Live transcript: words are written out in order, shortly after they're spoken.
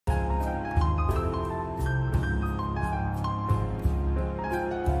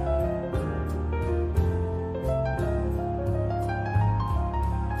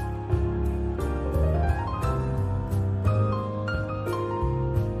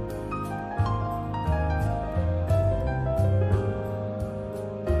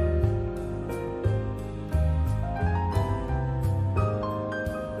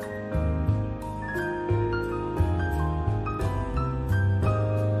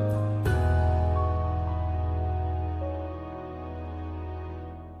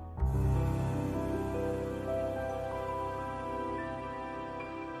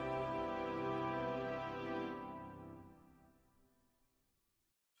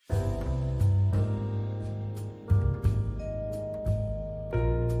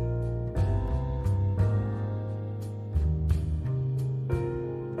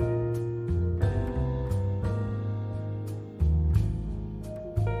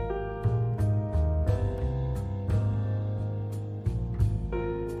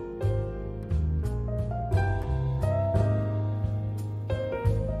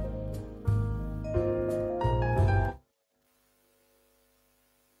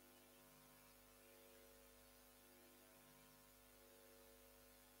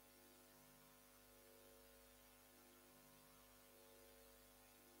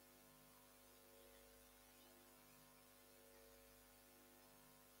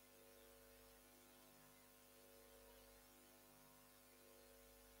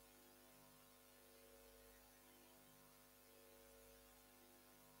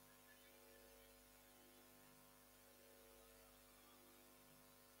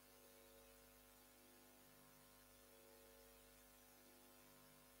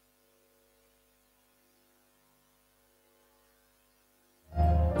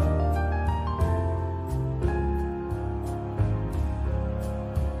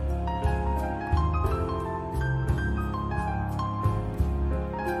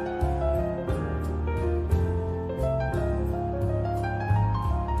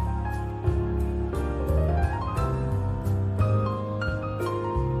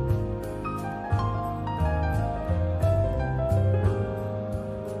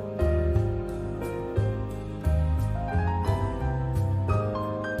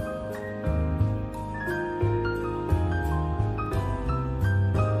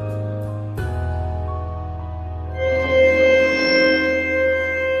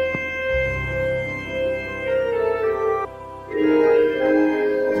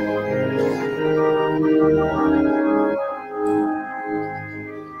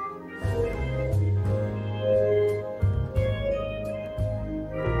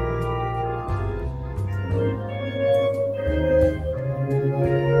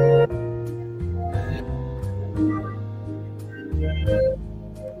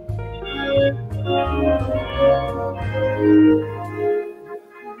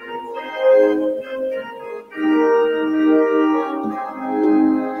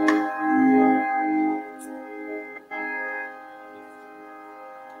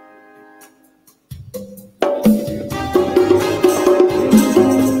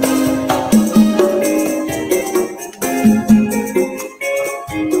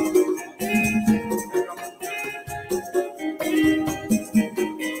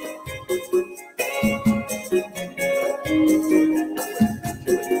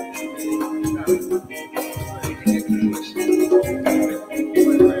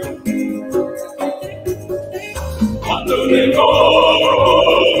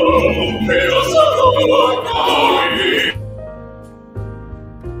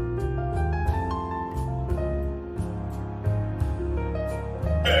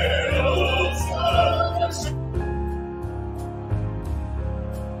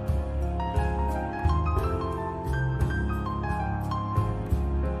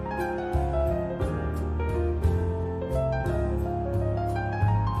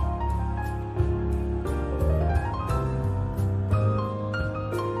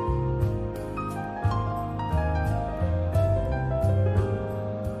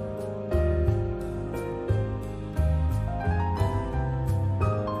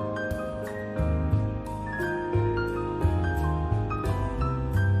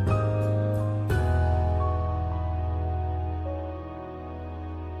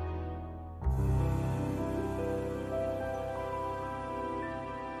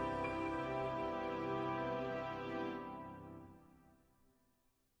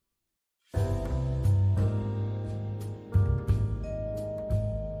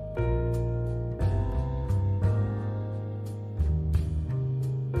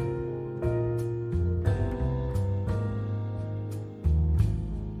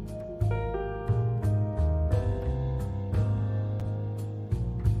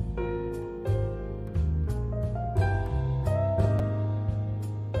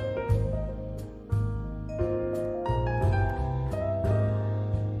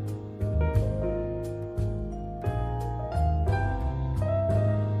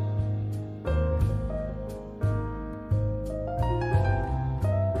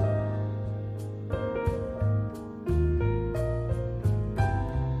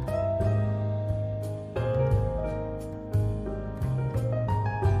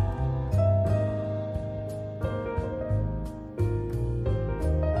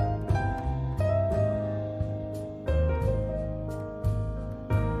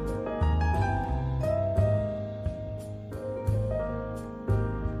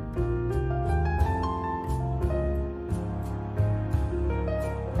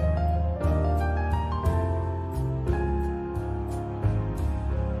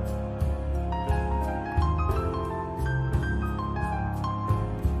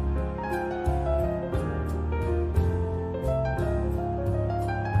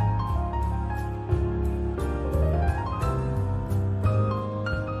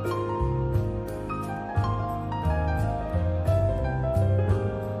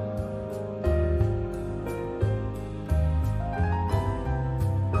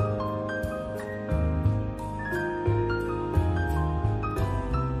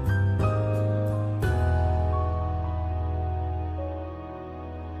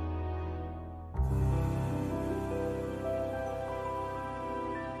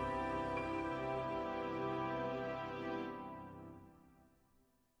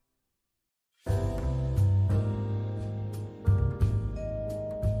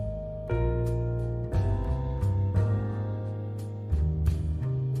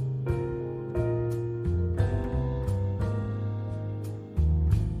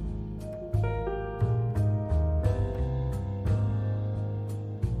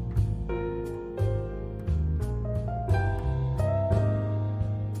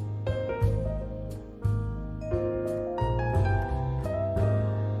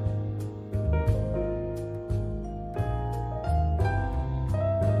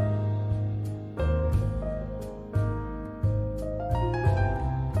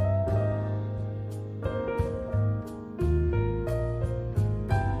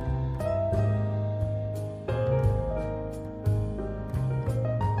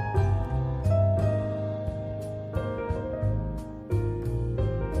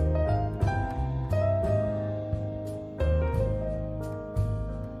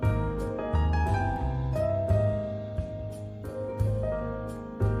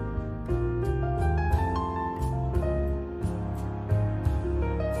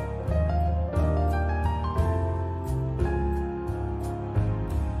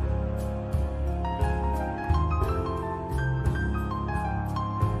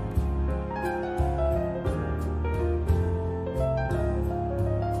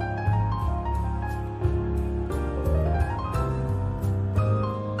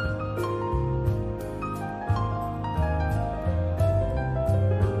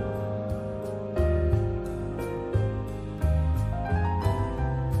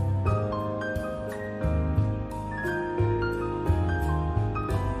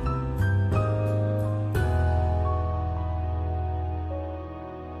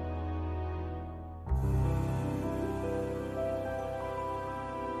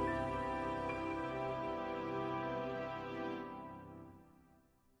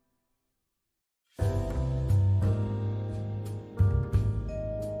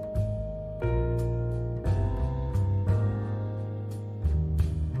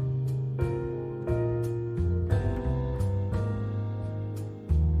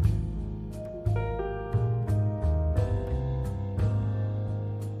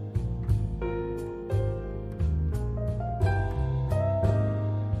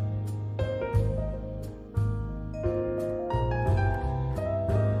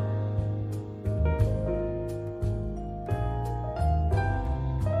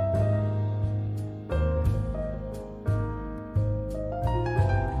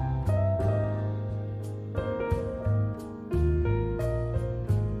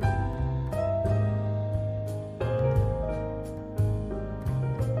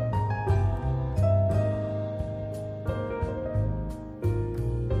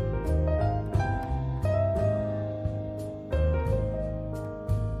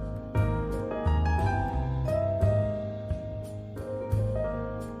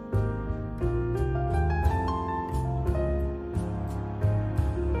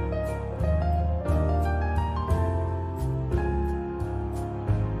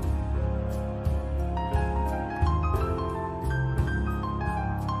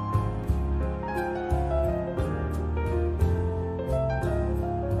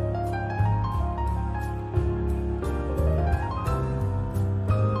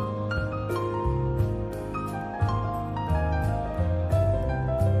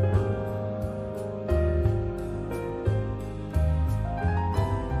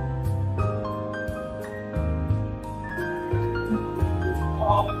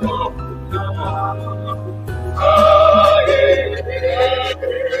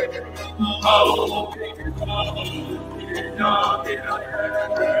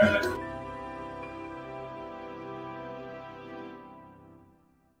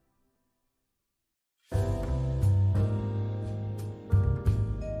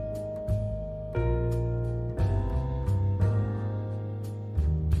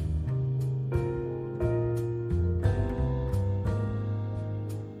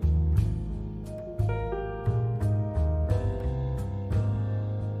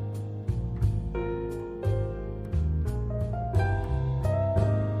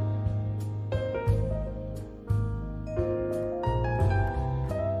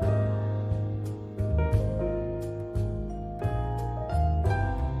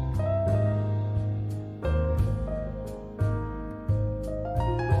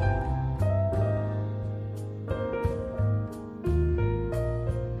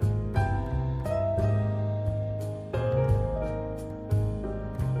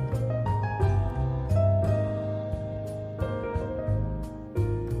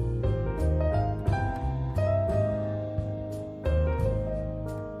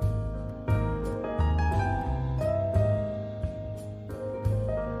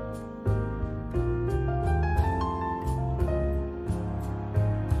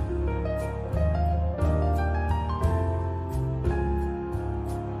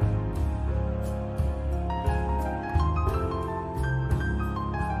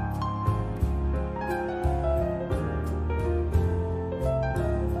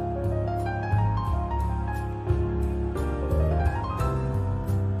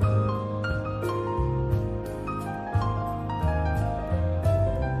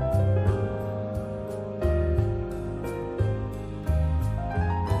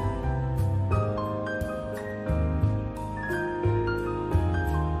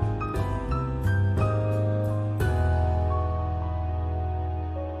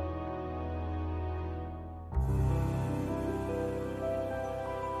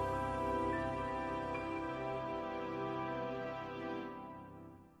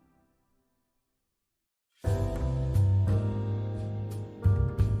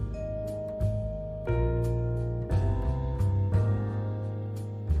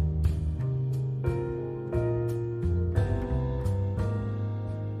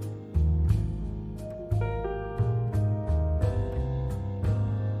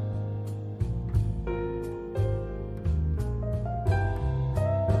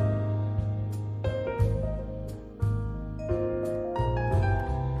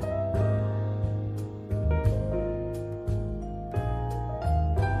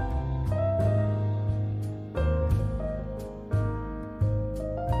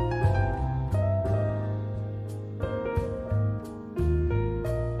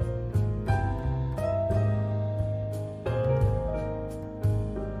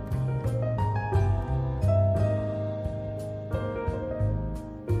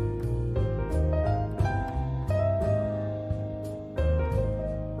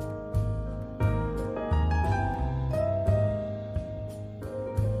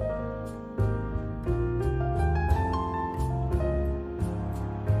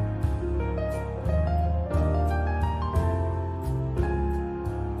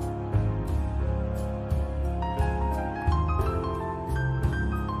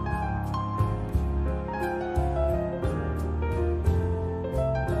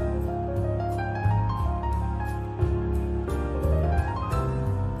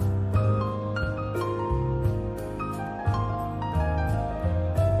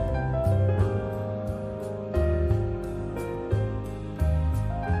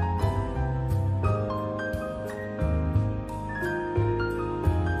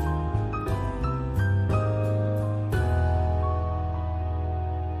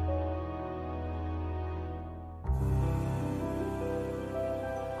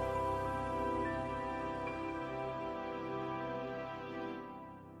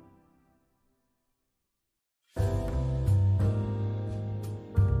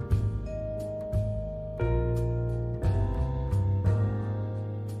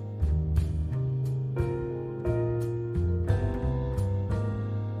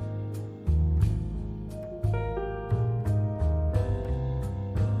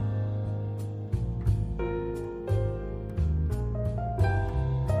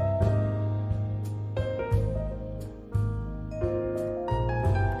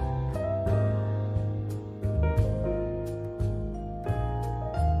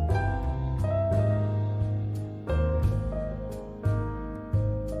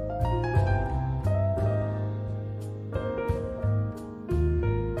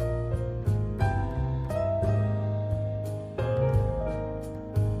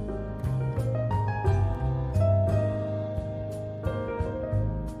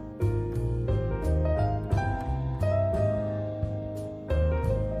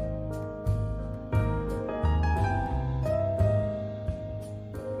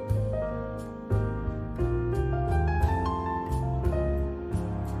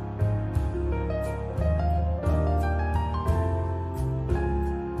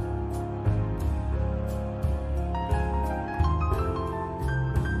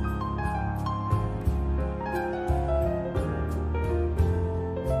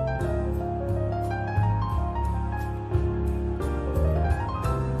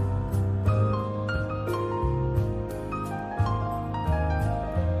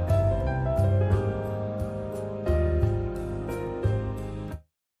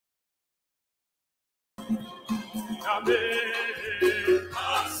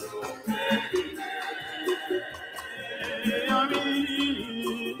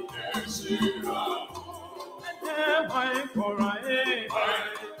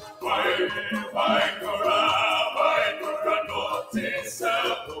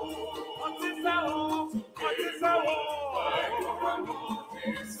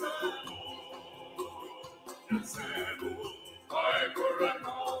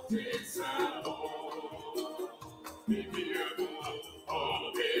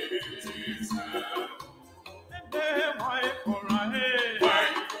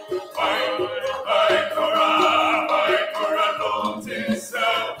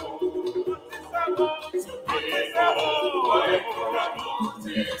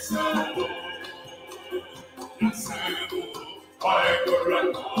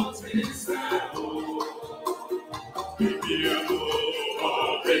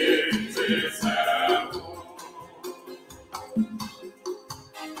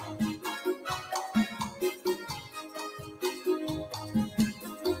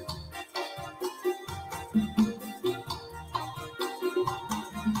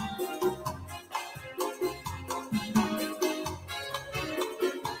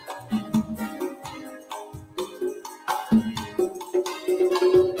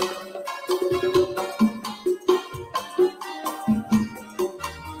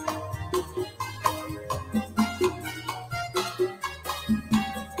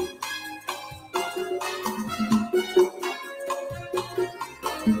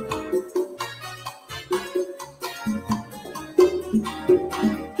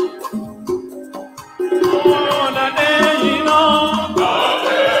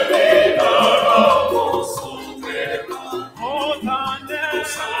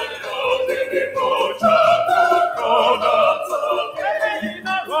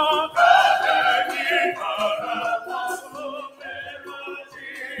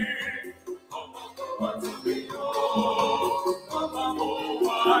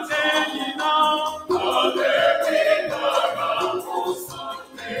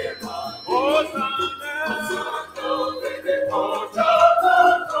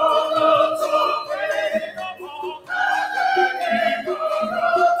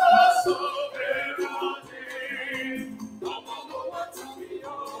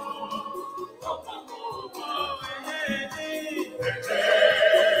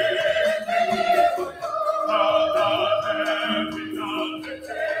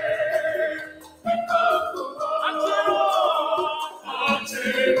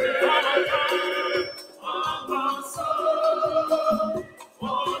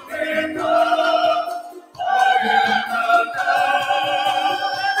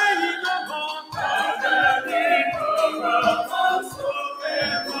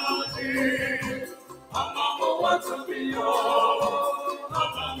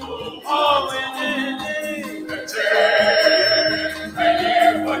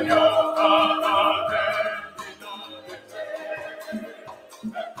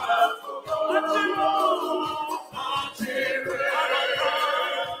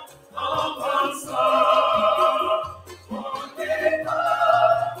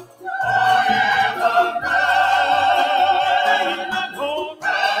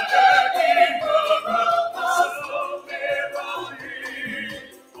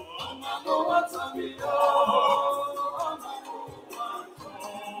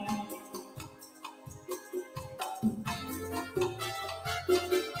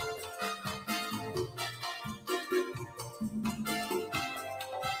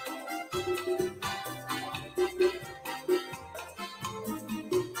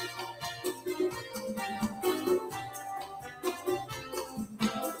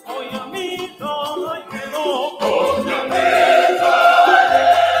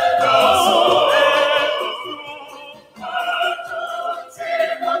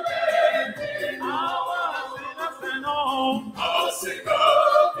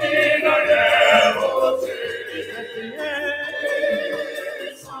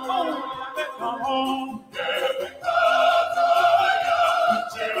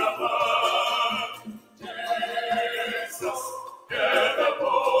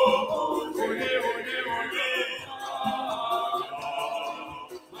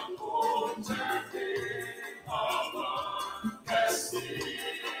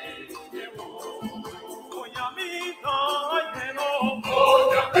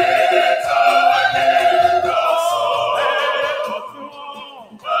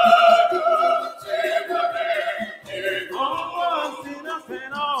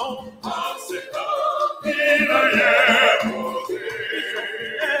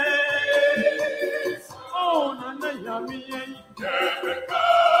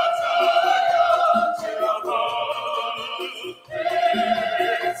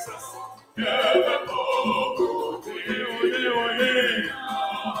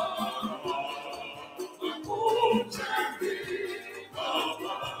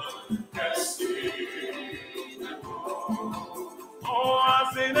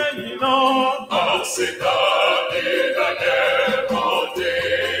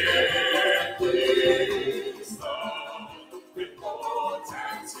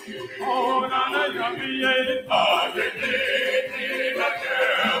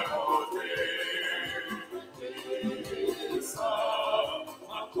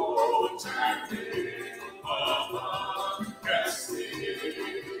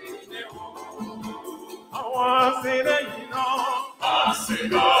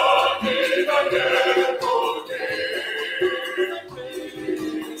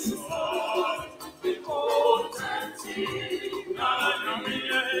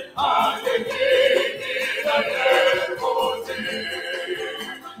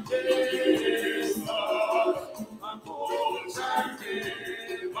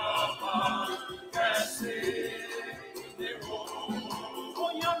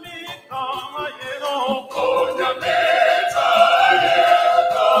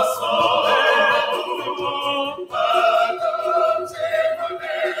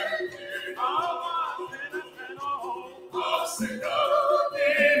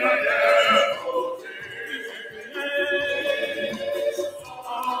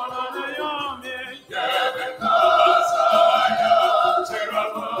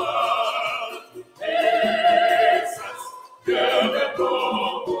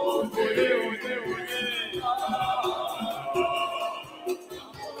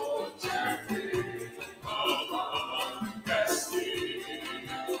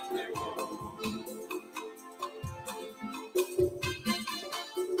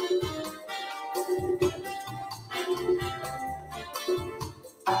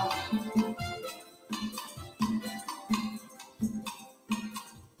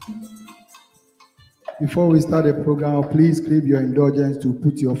Before we start the program, please crave your indulgence to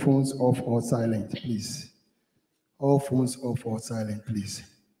put your phones off or silent, please. All phones off or silent, please.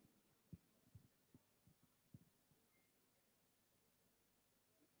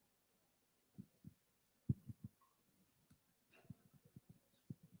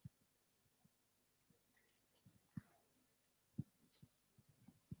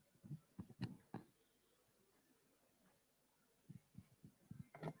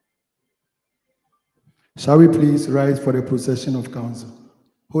 Shall we please rise for the procession of counsel?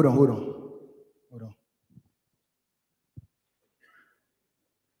 Hold on.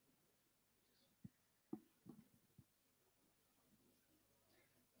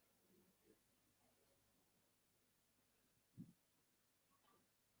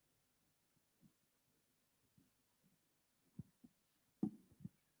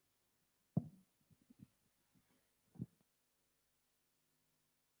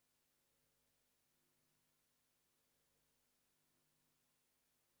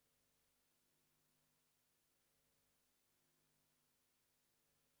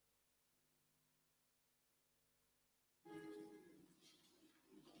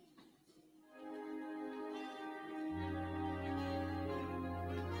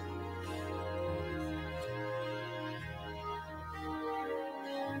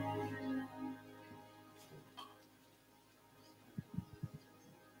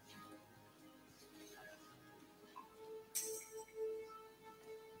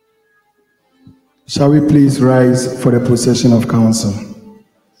 Shall we please rise for the procession of counsel?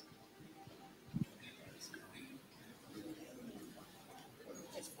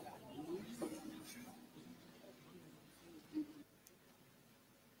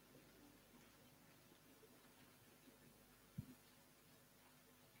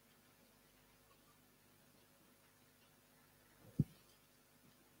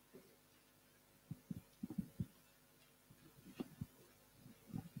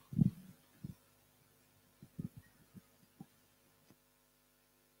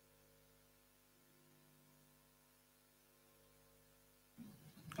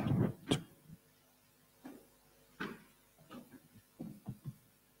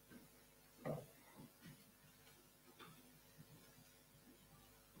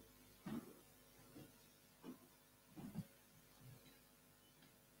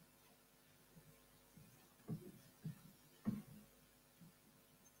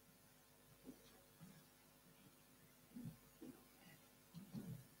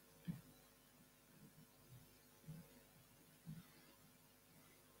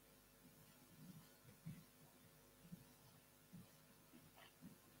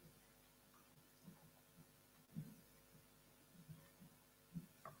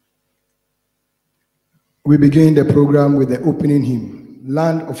 We begin the program with the opening hymn,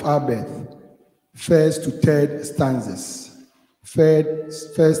 Land of Our Birth, first to third stanzas.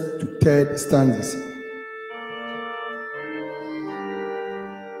 First to third stanzas.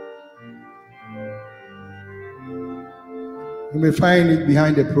 You may find it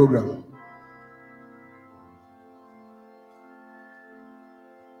behind the program.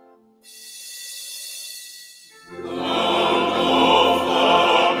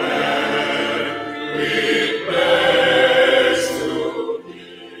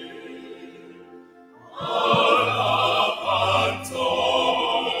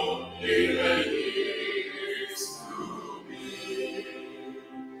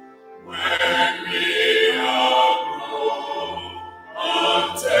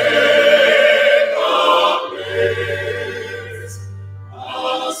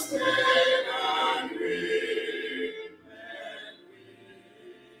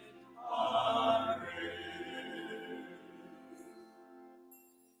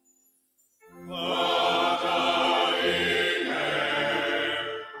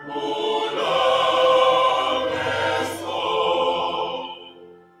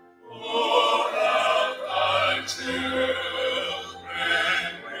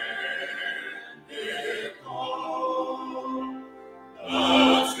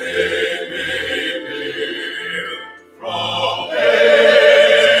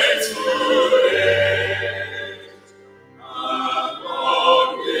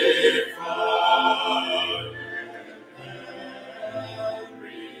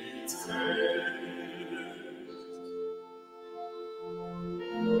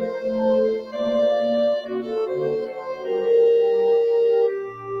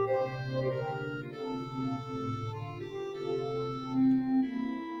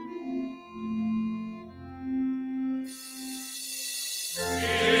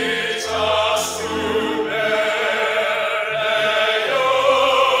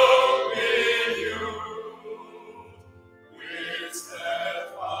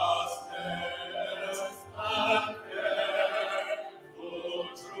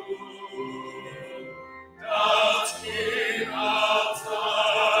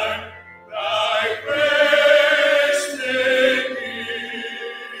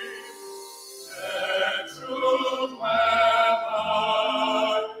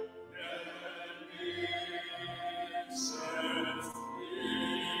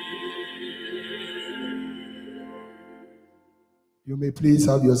 You may please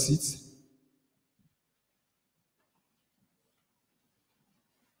have your seats.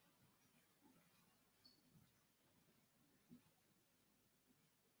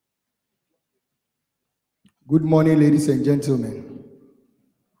 Good morning, ladies and gentlemen.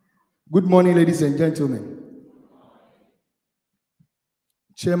 Good morning, ladies and gentlemen.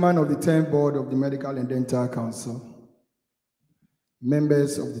 Chairman of the 10th Board of the Medical and Dental Council,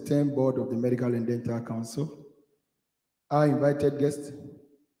 members of the 10th Board of the Medical and Dental Council, our invited guests,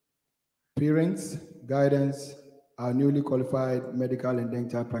 parents, guidance, our newly qualified medical and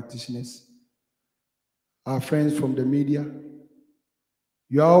dental practitioners, our friends from the media,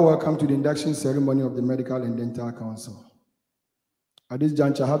 you are all welcome to the induction ceremony of the Medical and Dental Council. At this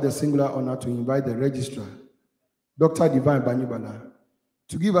juncture, I have the singular honor to invite the registrar, Dr. Divine Banibala,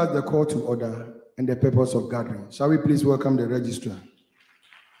 to give us the call to order and the purpose of gathering. Shall we please welcome the registrar?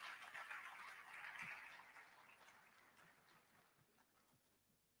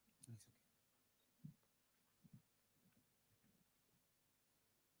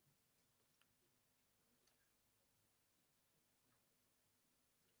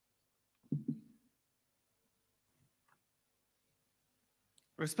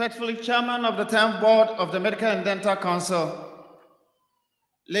 Respectfully, Chairman of the 10th Board of the Medical and Dental Council,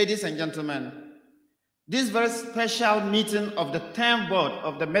 ladies and gentlemen, this very special meeting of the 10th Board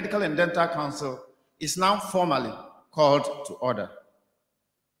of the Medical and Dental Council is now formally called to order.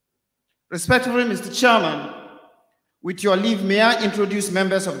 Respectfully, Mr. Chairman, with your leave, may I introduce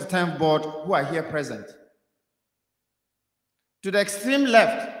members of the 10th Board who are here present. To the extreme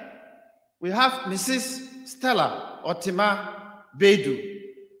left, we have Mrs. Stella Otima Bedu,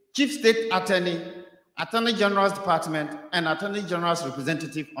 Chief State Attorney, Attorney General's Department, and Attorney General's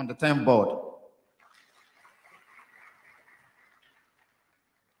representative on the 10th Board.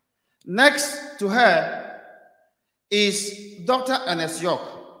 Next to her is Dr. Ernest York,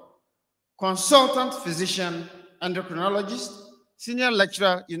 Consultant Physician, Endocrinologist, Senior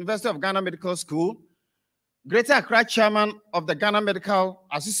Lecturer, University of Ghana Medical School, Greater Accra Chairman of the Ghana Medical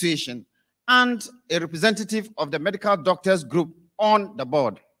Association, and a representative of the Medical Doctors Group on the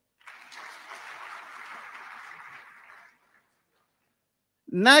board.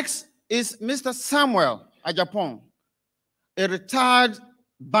 Next is Mr. Samuel Ajapong, a retired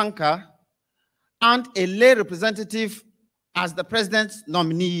banker and a lay representative as the president's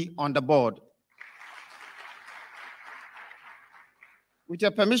nominee on the board. With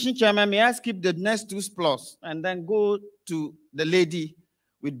your permission, Chairman, may I skip the next two slots and then go to the lady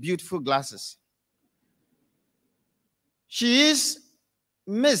with beautiful glasses. She is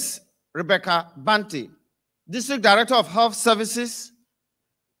Miss Rebecca Banti, District Director of Health Services,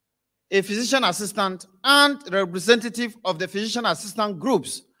 a physician assistant, and representative of the physician assistant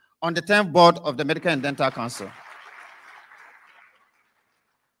groups on the 10th board of the Medical and Dental Council.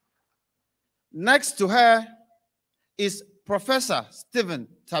 Next to her is Professor Stephen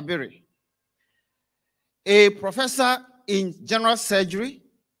Tabiri, a professor in general surgery,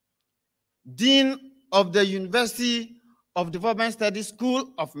 Dean of the University of Development Studies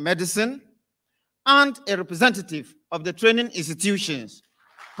School of Medicine, and a representative of the training institutions,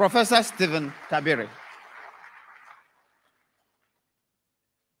 Professor Stephen Tabiri.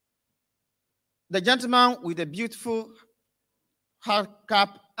 The gentleman with a beautiful hat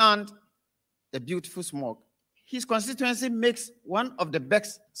cap and a beautiful smoke. His constituency makes one of the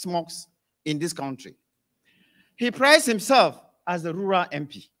best smokes in this country. He prides himself as the rural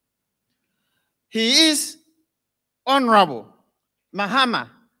MP. He is Honorable Mahama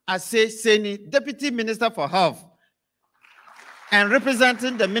Ase Seni, Deputy Minister for Health, and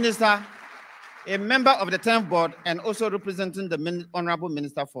representing the minister, a member of the 10th board, and also representing the Honorable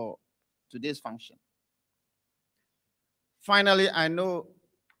Minister for today's function. Finally, I know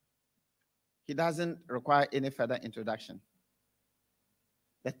he doesn't require any further introduction.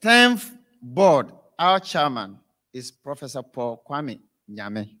 The 10th board, our chairman, is Professor Paul Kwame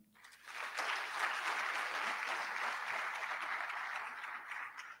Nyame.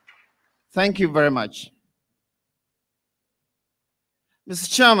 Thank you very much. Mr.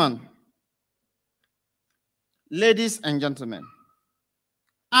 Chairman, ladies and gentlemen,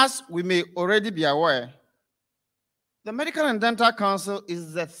 as we may already be aware, the Medical and Dental Council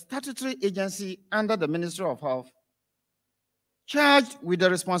is the statutory agency under the Ministry of Health charged with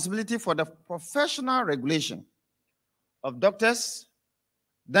the responsibility for the professional regulation of doctors,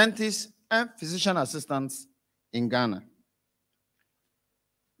 dentists, and physician assistants in Ghana.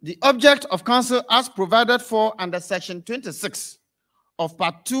 The object of council, as provided for under Section 26 of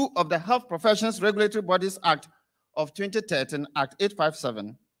Part 2 of the Health Professions Regulatory Bodies Act of 2013, Act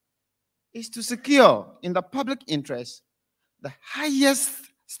 857, is to secure in the public interest the highest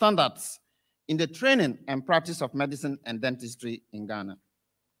standards in the training and practice of medicine and dentistry in Ghana.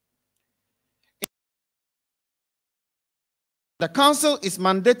 The council is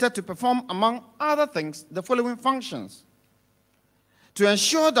mandated to perform, among other things, the following functions: to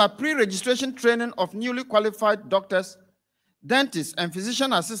ensure that pre-registration training of newly qualified doctors, dentists, and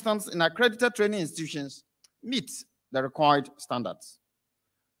physician assistants in accredited training institutions meets the required standards.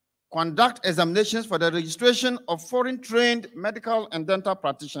 Conduct examinations for the registration of foreign-trained medical and dental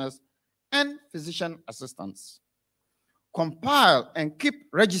practitioners and physician assistants. Compile and keep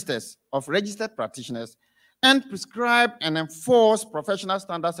registers of registered practitioners and prescribe and enforce professional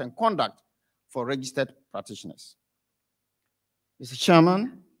standards and conduct for registered practitioners. Mr.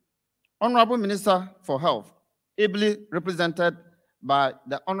 Chairman, Honorable Minister for Health, ably represented by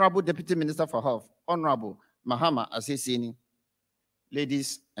the Honorable Deputy Minister for Health, Honorable Mahama Asesini,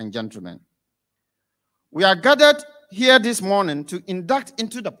 ladies and gentlemen, we are gathered here this morning to induct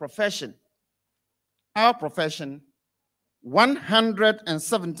into the profession, our profession,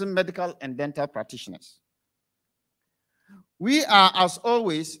 117 medical and dental practitioners. We are, as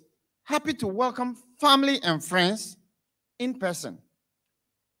always, happy to welcome family and friends in person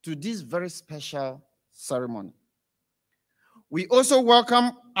to this very special ceremony. We also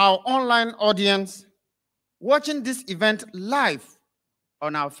welcome our online audience watching this event live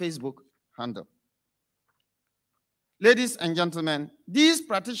on our Facebook handle. Ladies and gentlemen, these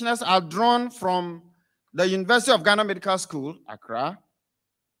practitioners are drawn from the University of Ghana Medical School, Accra,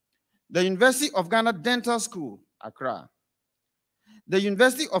 the University of Ghana Dental School, Accra, the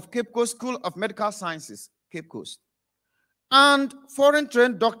University of Cape Coast School of Medical Sciences, Cape Coast, and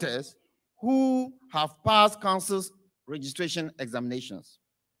foreign-trained doctors who have passed council's registration examinations.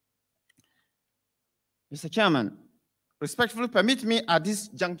 Mr. Chairman, respectfully permit me at this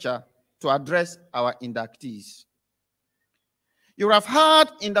juncture to address our inductees. You have had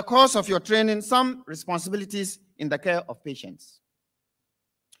in the course of your training some responsibilities in the care of patients.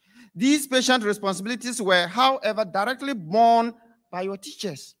 These patient responsibilities were, however, directly borne by your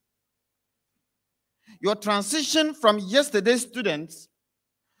teachers. Your transition from yesterday's students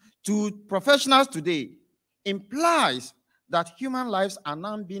to professionals today implies that human lives are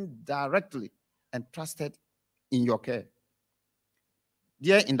now being directly entrusted in your care.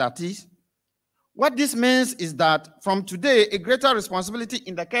 Dear inductees, what this means is that from today, a greater responsibility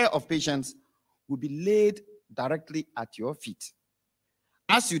in the care of patients will be laid directly at your feet.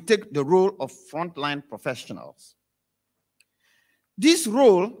 as you take the role of frontline professionals. This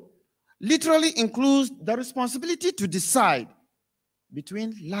role literally includes the responsibility to decide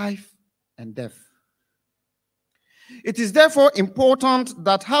between life and death. It is therefore important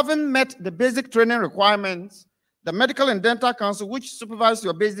that, having met the basic training requirements, the Medical and Dental Council, which supervises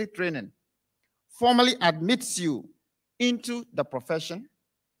your basic training, formally admits you into the profession,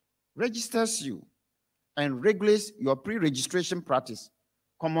 registers you, and regulates your pre-registration practice,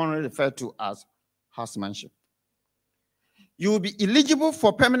 commonly referred to as housemanship. You will be eligible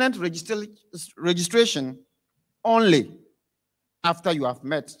for permanent registration only after you have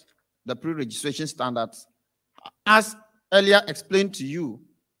met the pre-registration standards, as earlier explained to you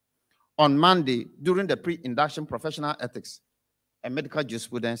on Monday during the pre-induction professional ethics and medical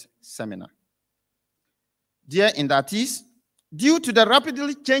jurisprudence seminar. Dear inductees, due to the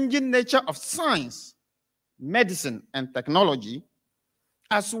rapidly changing nature of science, medicine, and technology,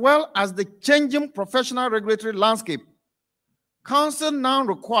 as well as the changing professional regulatory landscape, Council now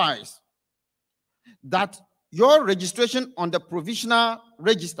requires that your registration on the provisional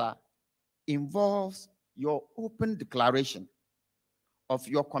register involves your open declaration of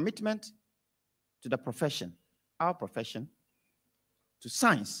your commitment to the profession, our profession, to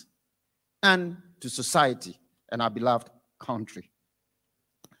science, and to society and our beloved country.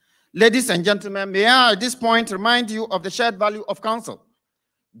 Ladies and gentlemen, may I at this point remind you of the shared value of counsel,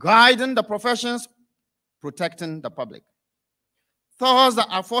 guiding the professions, protecting the public. Towards the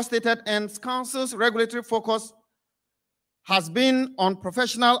aforestated ends, Council's regulatory focus has been on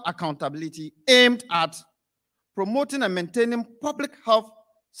professional accountability aimed at promoting and maintaining public health,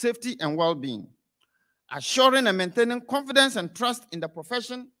 safety, and well-being, assuring and maintaining confidence and trust in the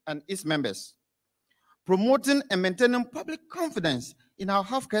profession and its members, promoting and maintaining public confidence in our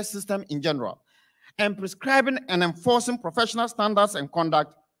healthcare system in general, and prescribing and enforcing professional standards and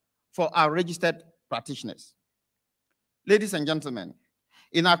conduct for our registered practitioners. Ladies and gentlemen,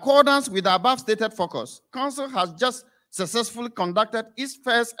 in accordance with the above stated focus, Council has just successfully conducted its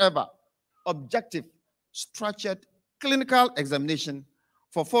first ever objective, structured clinical examination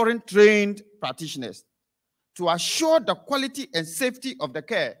for foreign trained practitioners to assure the quality and safety of the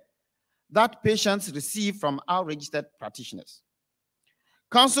care that patients receive from our registered practitioners.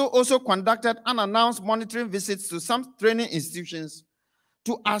 Council also conducted unannounced monitoring visits to some training institutions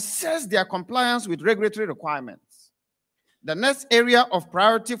to assess their compliance with regulatory requirements. The next area of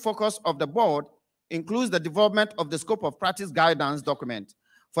priority focus of the board includes the development of the scope of practice guidance document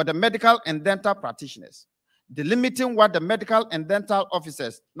for the medical and dental practitioners, delimiting what the medical and dental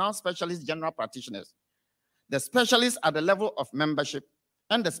officers, now specialist general practitioners, the specialists at the level of membership,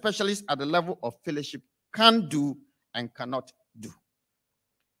 and the specialists at the level of fellowship can do and cannot do.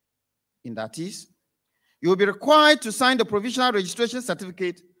 In that is, you will be required to sign the provisional registration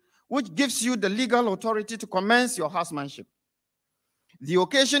certificate, which gives you the legal authority to commence your housemanship. The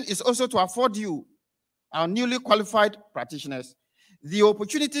occasion is also to afford you, our newly qualified practitioners, the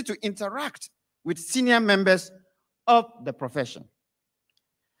opportunity to interact with senior members of the profession.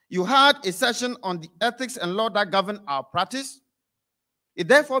 You had a session on the ethics and law that govern our practice. It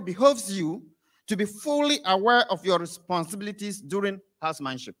therefore behoves you to be fully aware of your responsibilities during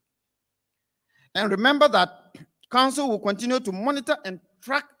housemanship. And remember that Council will continue to monitor and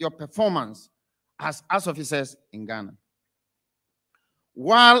track your performance as officers in Ghana.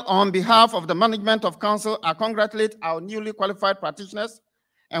 While on behalf of the management of Council, I congratulate our newly qualified practitioners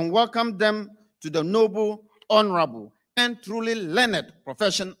and welcome them to the noble, honorable, and truly learned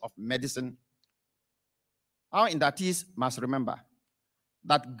profession of medicine. Our inductees must remember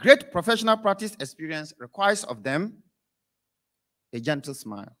that great professional practice experience requires of them a gentle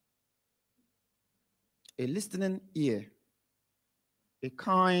smile, a listening ear, a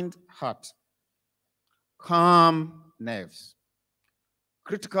kind heart, calm nerves,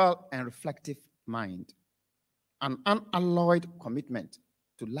 critical and reflective mind, an unalloyed commitment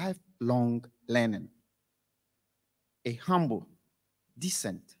to lifelong learning, a humble,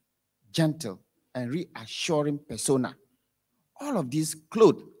 decent, gentle, and reassuring persona. All of these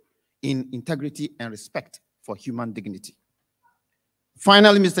clothed in integrity and respect for human dignity.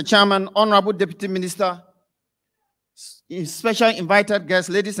 Finally, Mr. Chairman, Honorable Deputy Minister, special invited guests,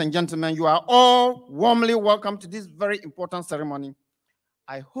 ladies and gentlemen, you are all warmly welcome to this very important ceremony.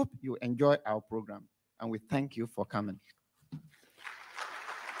 I hope you enjoy our program, and we thank you for coming.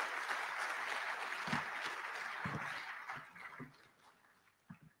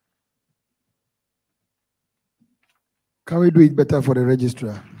 Can we do it better for the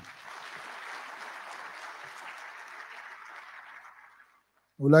registrar?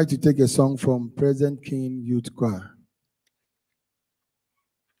 We'd like to take a song from Present King Youth Choir.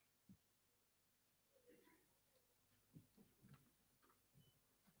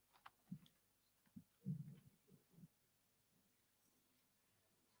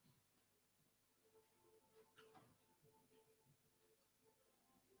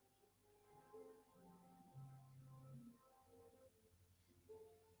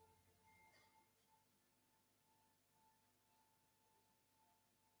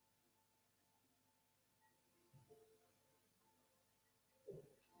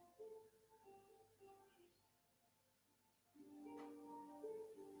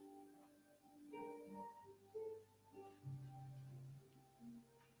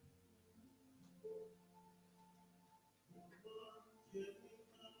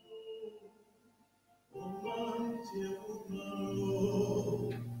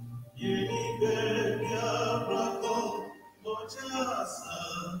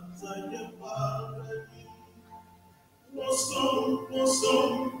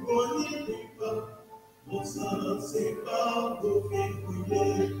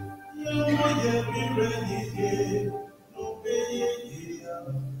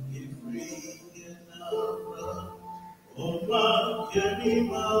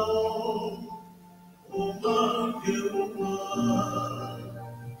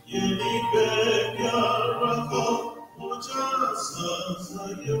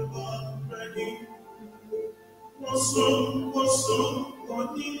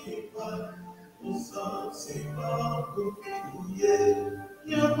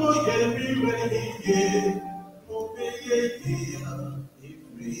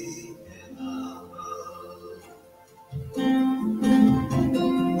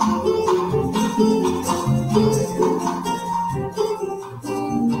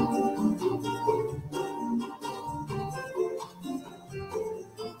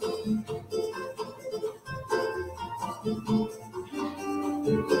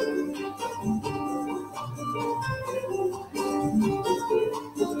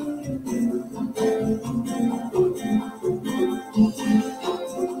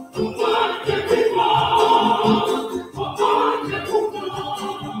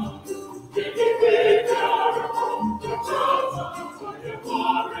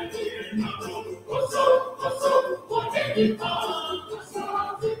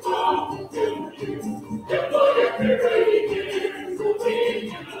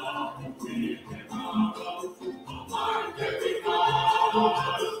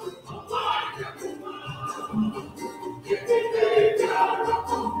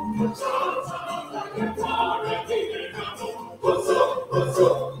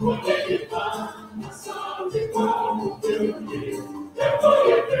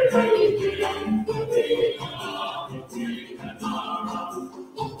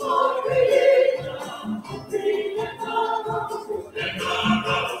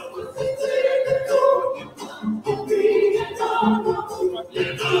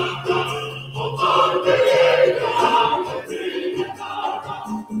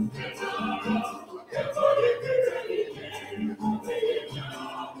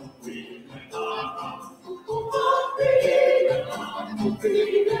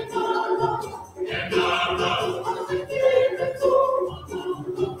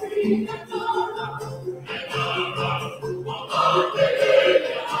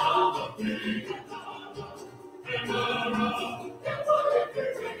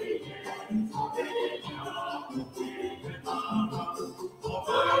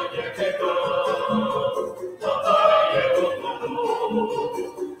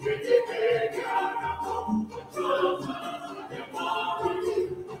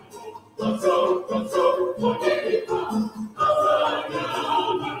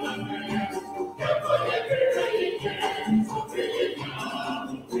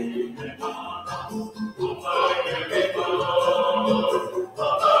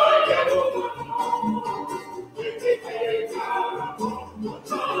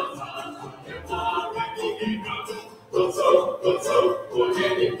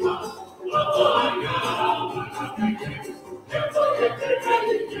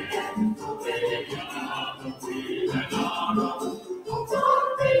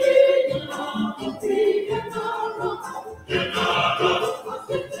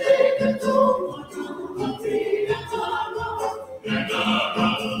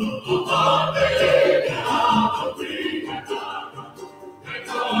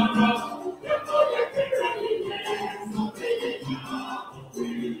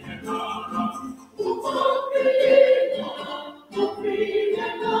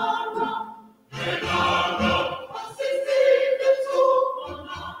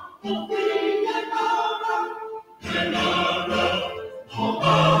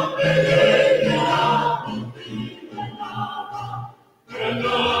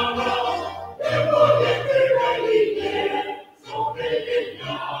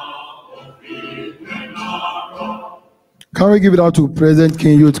 Can we give it out to President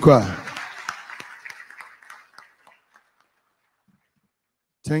King Youth Choir?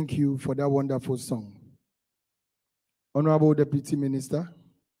 Thank you for that wonderful song. Honorable Deputy Minister,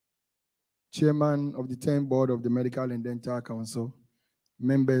 Chairman of the 10th Board of the Medical and Dental Council,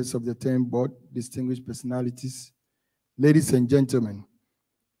 members of the 10th Board, distinguished personalities, ladies and gentlemen,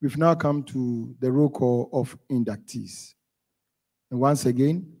 we've now come to the roll call of inductees. And once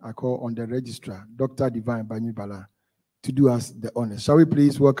again, I call on the registrar, Dr. Divine Banyubala, to do us the honor. Shall we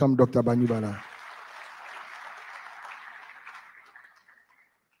please welcome Dr. Banyubala?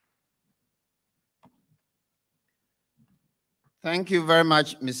 Thank you very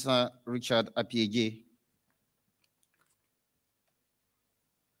much, Mr. Richard Apieje.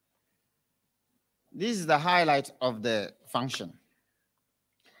 This is the highlight of the function.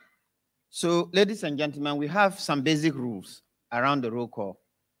 So, ladies and gentlemen, we have some basic rules around the roll call.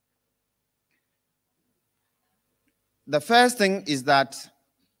 The first thing is that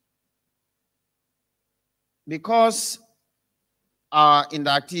because our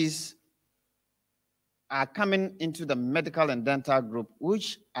inductees are coming into the medical and dental group,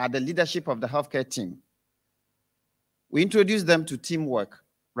 which are the leadership of the healthcare team, we introduce them to teamwork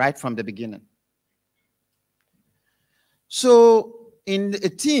right from the beginning. So in a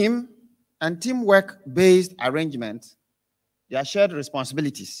team and teamwork-based arrangement, there are shared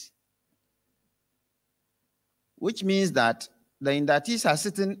responsibilities, which means that the inductees are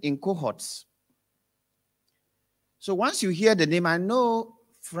sitting in cohorts. So once you hear the name, I know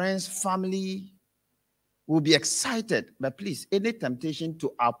friends, family will be excited, but please, any temptation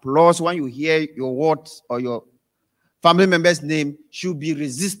to applause when you hear your words or your family member's name should be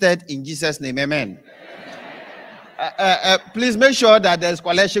resisted in Jesus' name. Amen. Please make sure that there's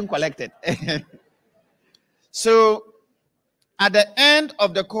collection collected. So at the end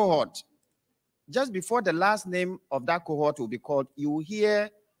of the cohort, just before the last name of that cohort will be called, you will hear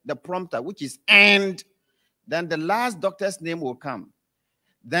the prompter, which is "and." Then the last doctor's name will come.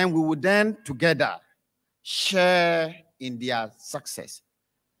 Then we will then together share in their success,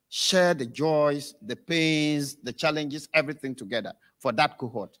 share the joys, the pains, the challenges, everything together for that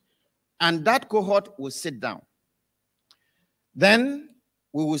cohort. And that cohort will sit down. Then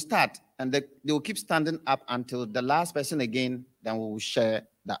we will start, and they will keep standing up until the last person again, then we will share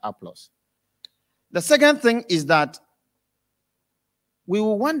the applause. The second thing is that we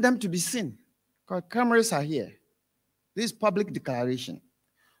will want them to be seen, because cameras are here. This is public declaration.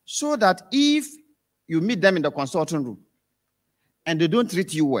 So that if you meet them in the consulting room and they don't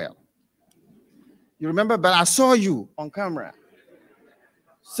treat you well, you remember, but I saw you on camera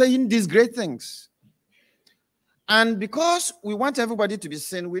saying these great things. And because we want everybody to be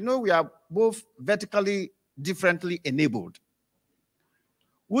seen, we know we are both vertically differently enabled,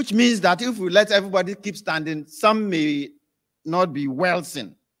 which means that if we let everybody keep standing, some may not be well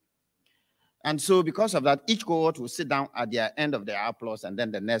seen. And so because of that, each cohort will sit down at the end of their applause and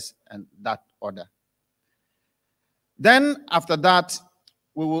then the next and that order. Then after that,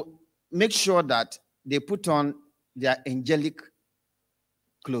 we will make sure that they put on their angelic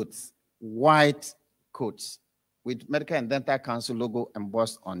clothes, white coats with Medical and Dental Council logo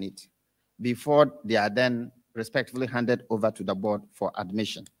embossed on it before they are then respectfully handed over to the board for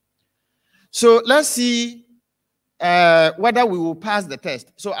admission. So let's see whether we will pass the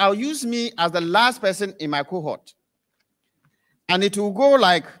test. So I'll use me as the last person in my cohort. And it will go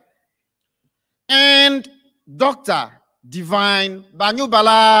like, "And Dr. Divine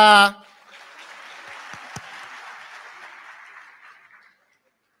Banyubala."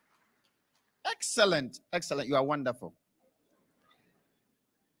 Excellent, excellent. You are wonderful.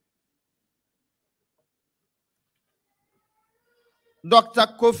 Dr.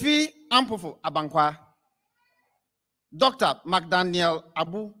 Kofi Ampofo Abankwa. Dr. McDaniel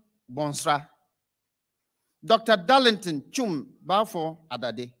Abu Bonsra. Dr. Darlington Chum Bafo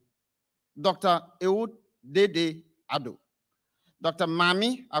Adade. Dr. Eud Dede Ado. Dr.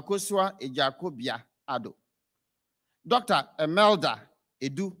 Mami Akosua Ejakobia Ado. Dr. Emelda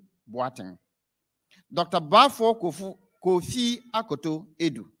Edu Boateng. Dr. Bafo Kofi Akoto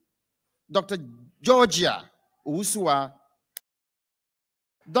Edu. Dr. Georgia Usua.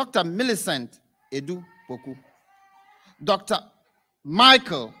 Dr. Millicent Edu Poku. Dr.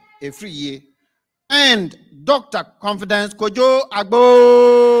 Michael Efriye. And Dr. Confidence Kojo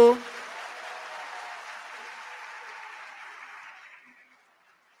Agbo.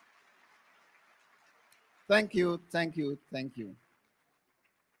 Thank you, thank you, thank you.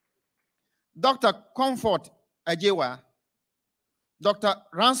 Dr. Comfort Ajewa. Dr.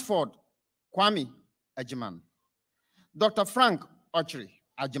 Ransford Kwame Ajiman. Dr. Frank Ochri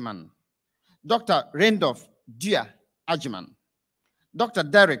Ajiman. Dr. Randolph Dia Ajiman. Dr.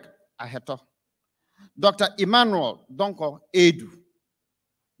 Derek Aheto. Dr. Emmanuel Donko Edu.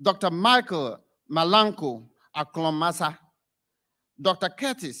 Dr. Michael Malanko Aklomasa. Dr.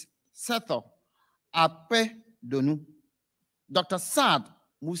 Curtis Setho Ape Donu. Dr. Saad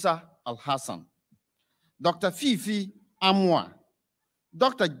Musa Al-Hassan. Dr. Fifi Amwa.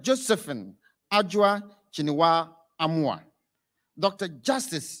 Dr. Josephine Ajwa Chiniwa Amwa. Dr.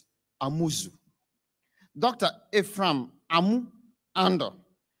 Justice Amuzu. Dr. Ephraim Amu Ando.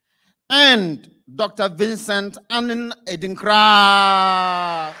 And Dr. Vincent Anin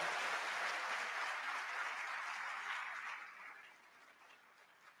Edinkra.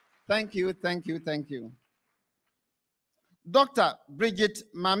 Thank you, thank you, thank you. Dr. Bridget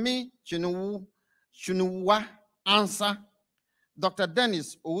Mami Chunuwa Ansa. Dr.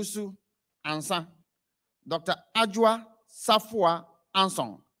 Dennis Owusu Ansa. Dr. Ajwa Safua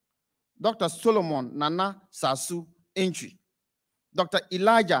Ansong. Dr. Solomon Nana Sasu Entry. Dr.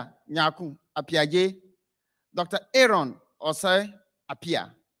 Elijah Nyaku Apiaje. Dr. Aaron Osei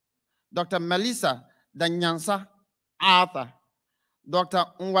Apia. Dr. Melissa Danyansa Arthur. Dr.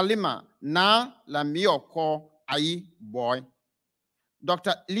 Nwalima Na Lamioko Ayi Boy.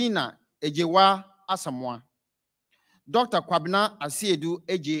 Dr. Lina Ejewa Asamoah. Dr. Kwabena Asiedu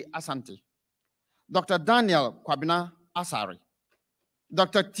Eje Asante. Dr. Daniel Kwabena Asari.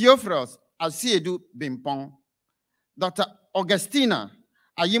 Dr. Theophilus Asiedu Bimpong. Dr. Augustina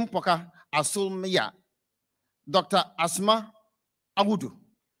Ayimpoka Asulmiya. Dr. Asma Awudu.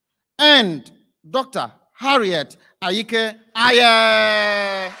 And Dr. Harriet Ayike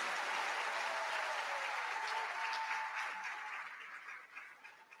Aye.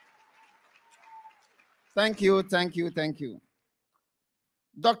 Thank you, thank you, thank you.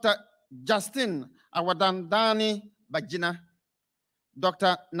 Dr. Justin Awadandani Bajina.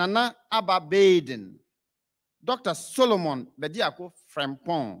 Dr. Nana Abba Baden. Dr. Solomon Bediako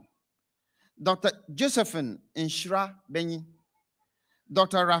Frempong. Dr. Josephine Inshira Benyi.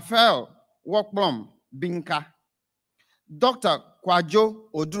 Dr. Raphael Wokblom Binka. Dr. Kwajo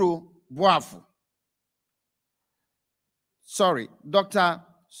Odru Boafu. Sorry, Dr.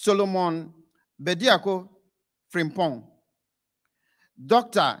 Solomon Bediako Frimpong.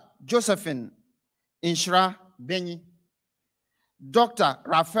 Dr. Josephine Inshira Benyi. Dr.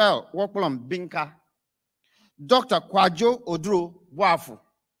 Raphael Wokblom Binka. Dr. Kwajo Odru Boafu.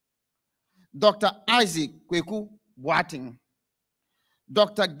 Dr. Isaac Kweku Boating.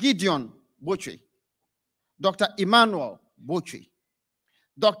 Dr. Gideon Boche. Dr. Emmanuel Boche.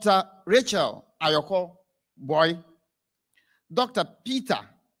 Dr. Rachel Ayoko Boy. Dr. Peter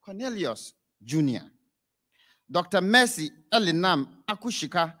Cornelius Jr. Dr. Mercy Elinam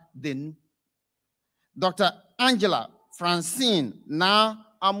Akushika Denu. Dr. Angela Francine Na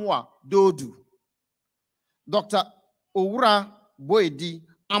Amwa Dodu. Dr. Owura Boedi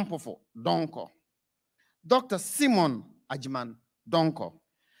Ampofo Donko. Dr. Simon Ajiman Donko.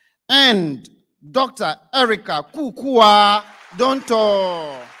 And Dr. Erica Kukua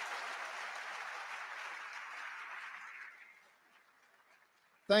Donto.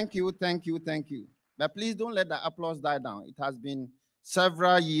 Thank you, thank you, thank you. But please don't let the applause die down. It has been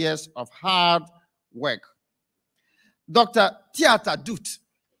several years of hard work. Dr. Theata Dut.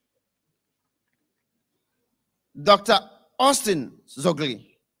 Dr. Austin Zogli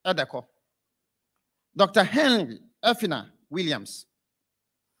Edeko. Dr. Henry Efina Williams.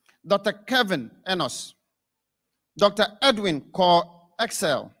 Dr. Kevin Enos. Dr. Edwin Kor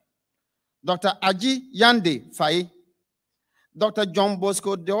Excel. Dr. Aji Yande Faye. Dr. John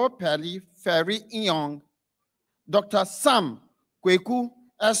Bosco Deo Perry Ferry Inyong. Dr. Sam Kweku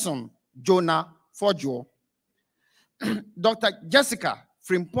Eson Jonah Fojo. Dr. Jessica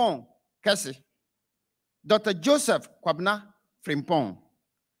Frimpong Kesi. Dr. Joseph Kwabena Frimpong.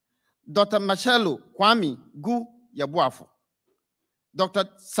 Dr. Marcelo Kwame Gu Yabuafo. Dr.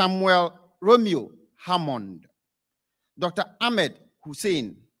 Samuel Romeo Hammond. Dr. Ahmed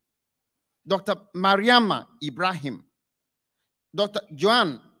Hussein. Dr. Mariama Ibrahim. Dr.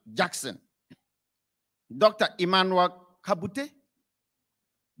 Joanne Jackson. Dr. Emmanuel Kabute.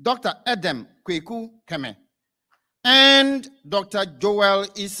 Dr. Edem Kweku Keme. And Dr. Joel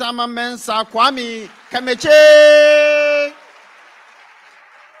Isama Mensa Kwame Kemeche.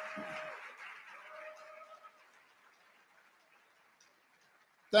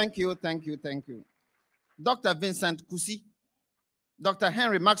 Thank you, thank you, thank you. Dr. Vincent Kusi. Dr.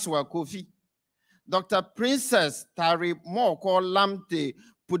 Henry Maxwell Kofi. Dr. Princess Tari Moko Lamte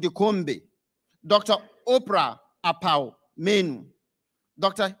Pudikombe. Dr. Oprah Apau Menu.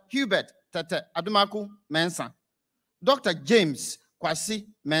 Dr. Hubert Tete Adumaku Mensa. Dr. James Kwasi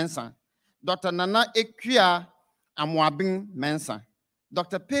Mensa. Dr. Nana Ekwia Amwabing Mensa.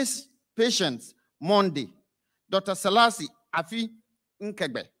 Dr. Patience Monday. Dr. Salasi Afi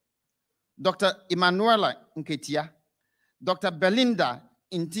Nkegbe. Dr. Emanuela Nketia. Dr. Belinda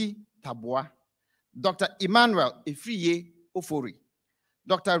Inti Tabua. Dr. Emmanuel Efriye Ofori.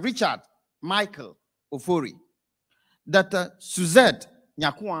 Dr. Richard Michael Ofori. Dr. Suzette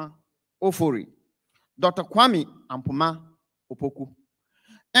Nyakwa Ofori. Dr. Kwame Ampuma Opoku.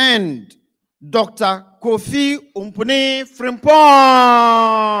 And Dr. Kofi Umpuni Frimpong.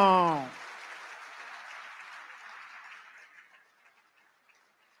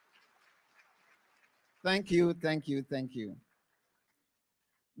 Thank you, thank you, thank you.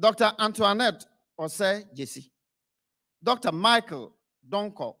 Dr. Antoinette Osei Jesse, Dr. Michael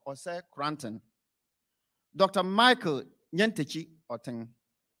Donko Osei Cranton, Dr. Michael Nyentechi Oteng,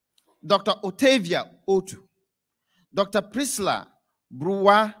 Dr. Otavia Otu, Dr. Priscilla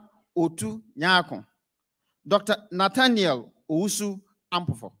Bruwa Otu Nyako, Dr. Nathaniel Ousu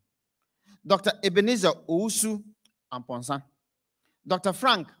Ampofo, Dr. Ebenezer Ousu Amponsa, Dr.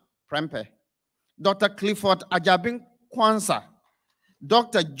 Frank Prempe, Dr. Clifford Ajabin Kwanza,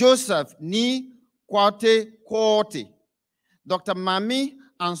 Dr. Joseph Ni Kwate, Dr. Mami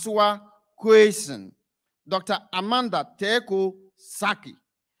Ansua Kwesen, Dr. Amanda Teko Saki,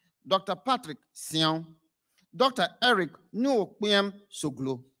 Dr. Patrick Sion, Dr. Eric Nuokpiem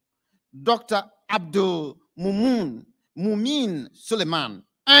Soglo, Dr. Abdul Mumin Suleiman,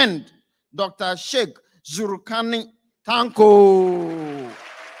 and Dr. Sheikh Zurukani Tanko.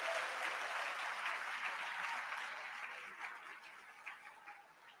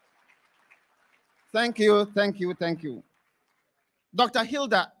 Thank you, thank you, thank you. Dr.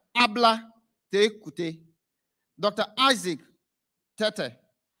 Hilda Abla Tekute, Dr. Isaac Tete,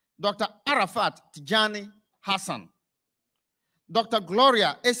 Dr. Arafat Tijani Hassan, Dr.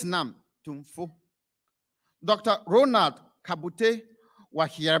 Gloria Esnam Tumfo, Dr. Ronald Kabute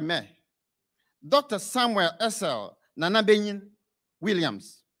Wahierme, Dr. Samuel Essel Nanabenyin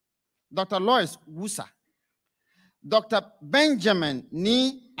Williams, Dr. Lois Wusa, Dr. Benjamin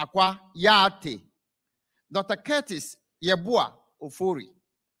Ni Akwa Yate, Dr. Curtis Yebua Ofori,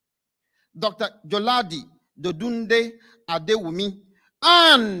 Dr. Joladi Dodunde Adewumi,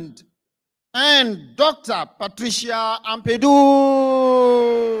 and Dr. Patricia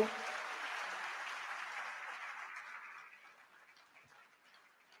Ampedu.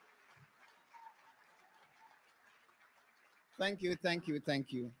 Thank you, thank you,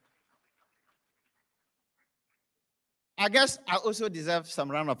 thank you. I guess I also deserve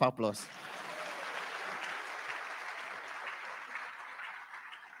some round of applause.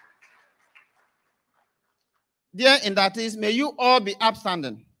 Dear inductees, may you all be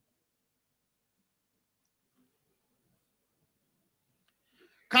upstanding.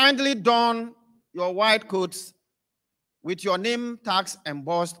 Kindly don your white coats with your name tags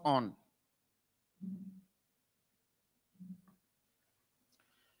embossed on.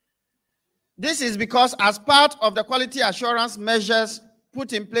 This is because as part of the quality assurance measures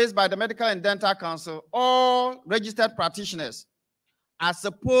put in place by the Medical and Dental Council, all registered practitioners are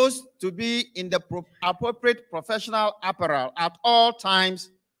supposed to be in the appropriate professional apparel at all times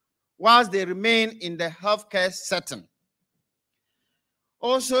whilst they remain in the healthcare setting.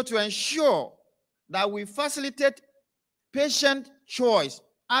 Also, to ensure that we facilitate patient choice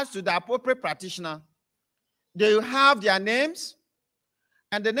as to the appropriate practitioner, they will have their names,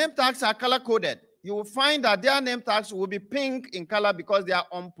 and the name tags are color-coded. You will find that their name tags will be pink in color because they are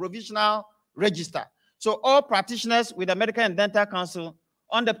on provisional register. So all practitioners with the Medical and Dental Council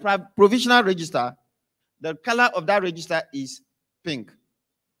on the provisional register, the color of that register is pink.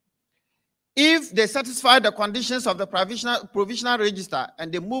 If they satisfy the conditions of the provisional register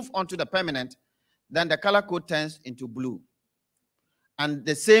and they move on to the permanent, then the color code turns into blue. And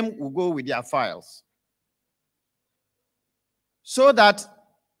the same will go with their files. So that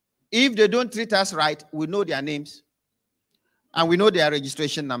if they don't treat us right, we know their names and we know their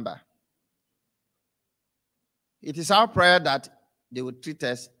registration number. It is our prayer that they will treat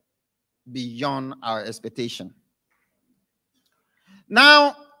us beyond our expectation.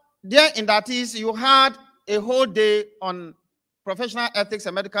 Now, dear inductees, you had a whole day on professional ethics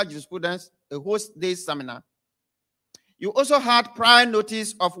and medical jurisprudence, a whole day seminar. You also had prior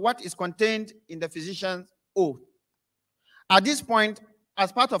notice of what is contained in the physician's oath. At this point,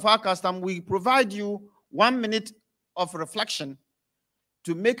 as part of our custom, we provide you 1 minute of reflection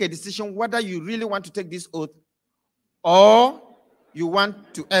to make a decision whether you really want to take this oath or you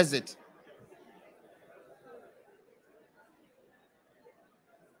want to exit.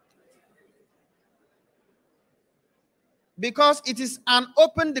 Because it is an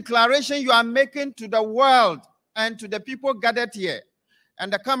open declaration you are making to the world and to the people gathered here,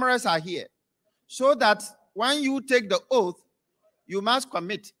 and the cameras are here, so that when you take the oath, you must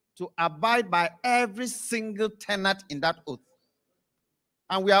commit to abide by every single tenet in that oath.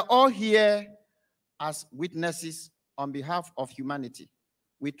 And we are all here as witnesses on behalf of humanity.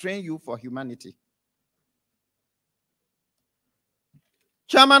 We train you for humanity.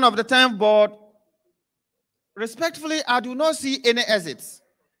 Chairman of the 10th board, respectfully, I do not see any exits.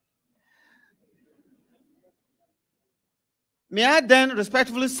 May I then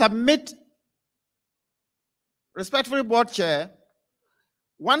respectfully submit, respectfully board chair,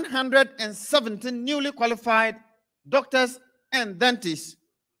 117 newly qualified doctors and dentists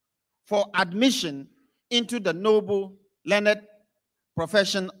for admission into the noble, learned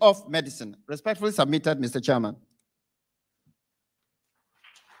profession of medicine. Respectfully submitted, Mr. Chairman.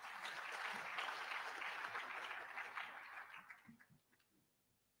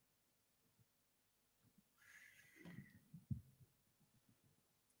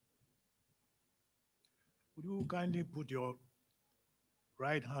 Would you kindly put your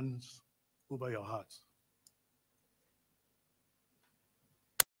right hands over your hearts?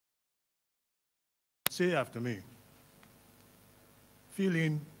 Say after me. Feel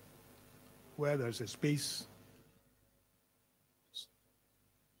in where there's a space.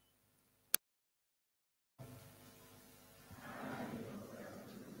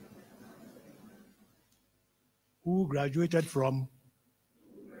 Who graduated from?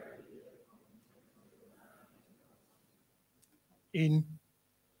 In.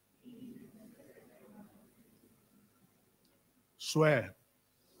 Swear.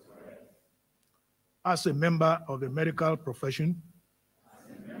 As a member of the medical profession,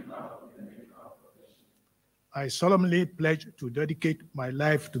 I solemnly pledge to dedicate my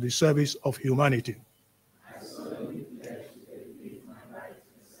life to the service of humanity.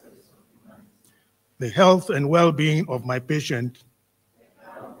 The health and well-being of my patient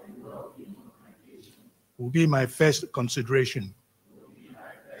will be my first consideration.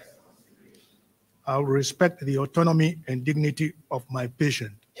 I will respect the autonomy and dignity of my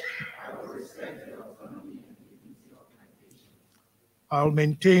patient. I will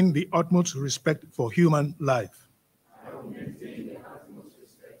maintain the utmost respect for human life.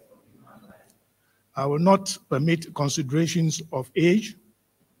 I will not permit considerations of age,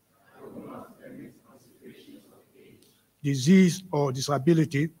 disease or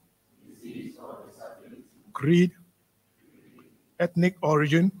disability, creed, ethnic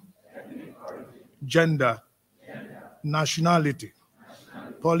origin, gender, nationality,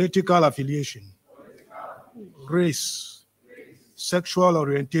 political affiliation, race, sexual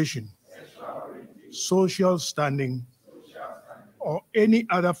orientation, social standing, or any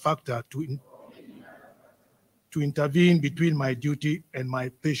other factor to intervene between my duty and my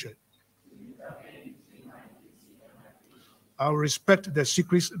patient. I will respect the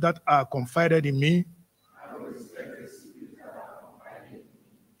secrets that are confided in me,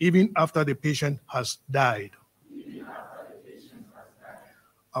 even after the patient has died.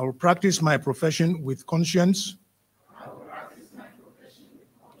 I will practice my profession with conscience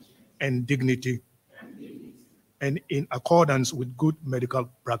and dignity, and in accordance with good medical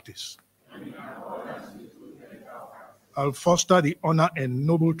practice. I'll foster the honor and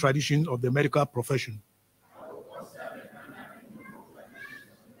noble tradition of the medical profession.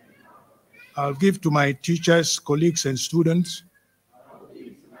 I'll give to my teachers, colleagues, and students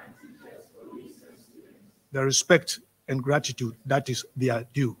the respect and gratitude that is their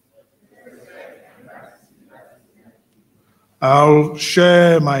due. I'll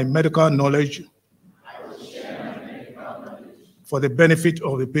share my medical knowledge for the benefit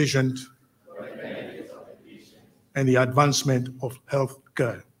of the patient and the advancement of health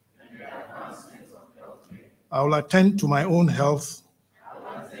care. I will attend to my own health,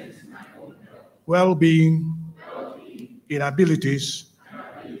 well-being, inabilities,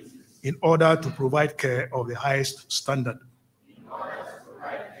 in order to provide care of the highest standard.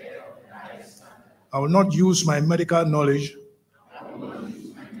 I will not use my medical knowledge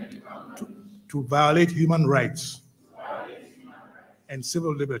to violate human rights and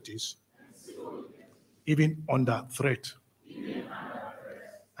civil liberties, even under threat.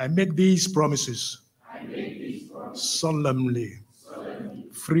 I make these promises solemnly,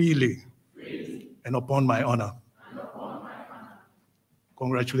 freely, and upon my honor.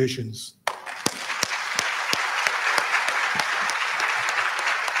 Congratulations.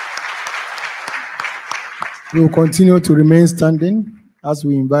 We will continue to remain standing as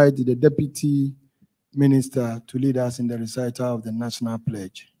we invite the Deputy Minister to lead us in the recital of the National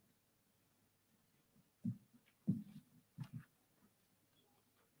Pledge.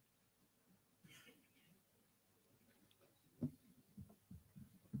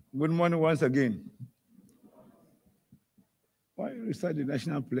 Good morning once again. While you recite the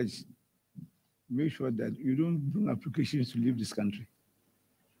National Pledge, make sure that you don't bring applications to leave this country.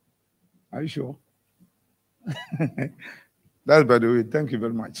 Are you sure? That's by the way. Thank you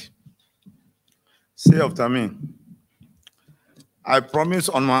very much. Say after me. I promise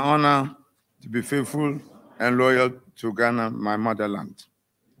on my honor to be faithful and loyal to Ghana, my motherland.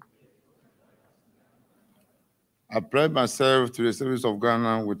 I pledge myself to the service of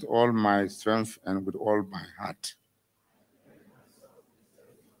Ghana with all my strength and with all my heart.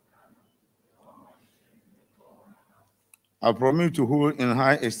 I promise to hold in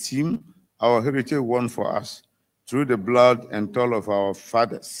high esteem our heritage won for us through the blood and toil of our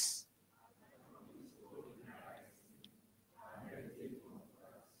fathers.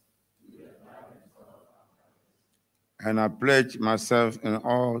 And I pledge myself in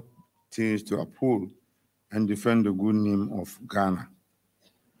all things to uphold and defend the good name of Ghana.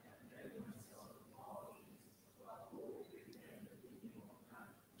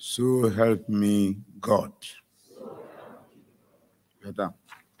 So help me God. Better.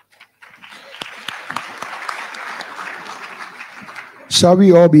 Shall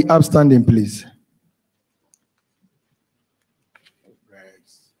we all be upstanding, please?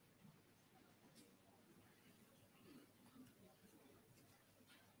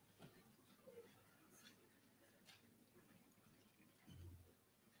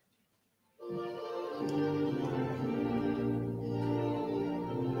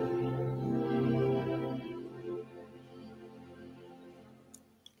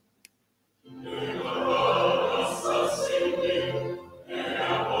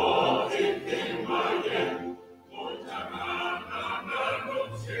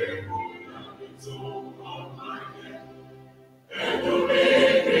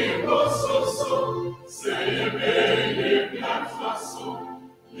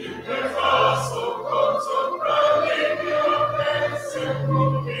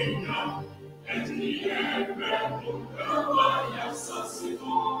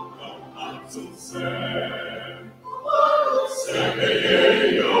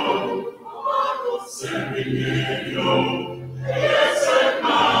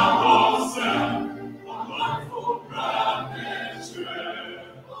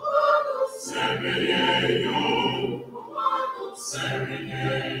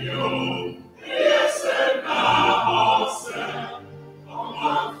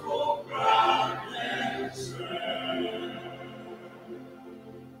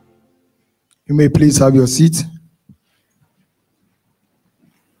 You may please have your seat.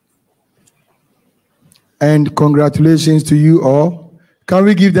 And congratulations to you all. Can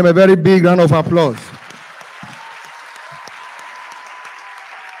we give them a very big round of applause?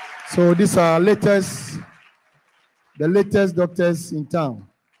 So these are the latest doctors in town.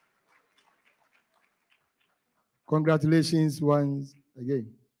 Congratulations once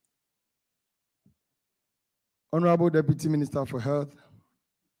again. Honorable Deputy Minister for Health,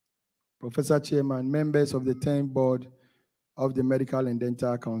 Professor Chairman, members of the 10th Board of the Medical and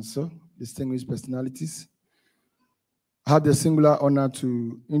Dental Council, distinguished personalities. I have the singular honor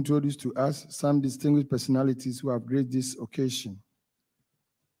to introduce to us some distinguished personalities who have graced this occasion.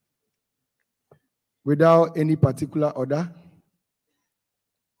 Without any particular order,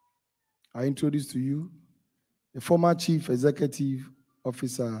 I introduce to you the former Chief Executive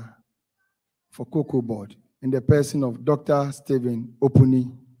Officer for Cocoa Board in the person of Dr. Stephen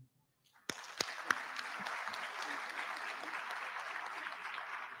Opuni.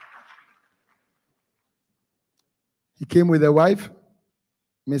 He came with a wife,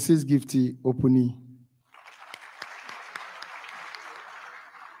 Mrs. Gifty Opuni.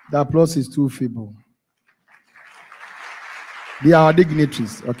 The applause is too feeble. They are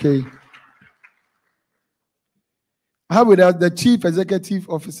dignitaries, okay? I have with us the Chief Executive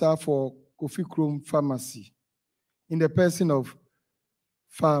Officer for Kofi Krom Pharmacy in the person of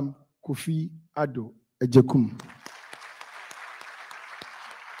Farm Kofi Ado Ejekum.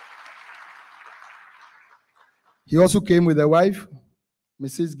 He also came with a wife,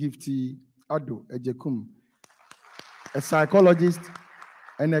 Mrs. Gifty Ado Ejekum, a psychologist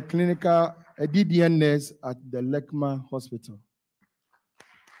and a DDN nurse at the Lekma Hospital.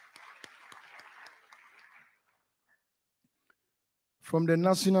 From the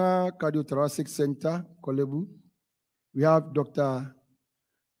National Cardiothoracic Center, Kolebu, we have Dr.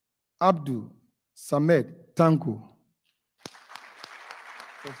 Abdul Samed Tanko.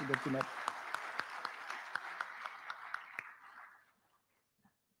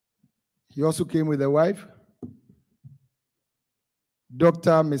 He also came with a wife,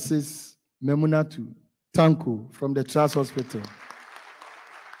 Dr. Mrs. Memunatu Tanko from the Trust Hospital.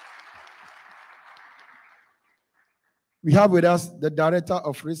 We have with us the Director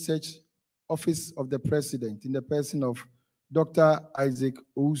of Research, Office of the President, in the person of Dr. Isaac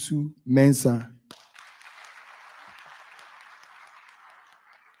Ousu Mensah.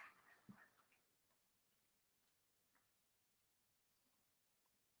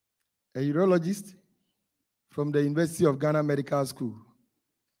 A urologist from the University of Ghana Medical School,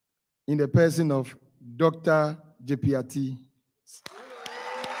 in the person of Dr. Jepiati.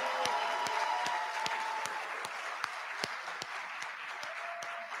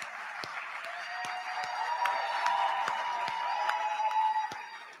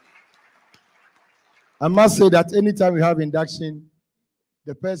 I must say that anytime we have induction,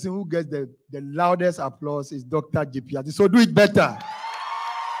 the person who gets the loudest applause is Dr. JP. So do it better.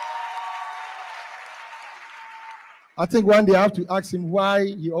 I think one day I have to ask him why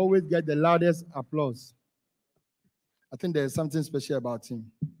he always gets the loudest applause. I think there's something special about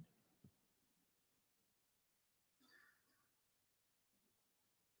him.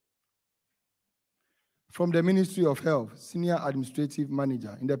 From the Ministry of Health, Senior Administrative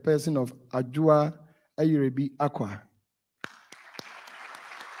Manager, in the person of Ajua Ayirebi Akwa.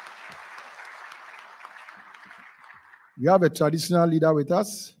 We have a traditional leader with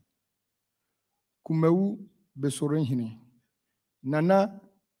us, Kumewu Besorenhini, Nana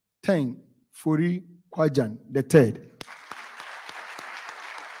Teng Fori Kwajan III.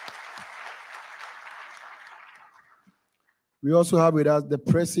 We also have with us the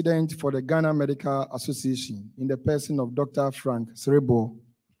president for the Ghana Medical Association in the person of Dr. Frank Serebo.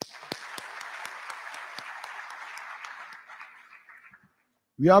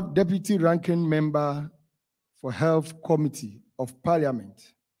 We have deputy ranking member for Health Committee of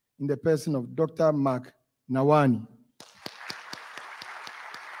Parliament in the person of Dr. Mark Nawani.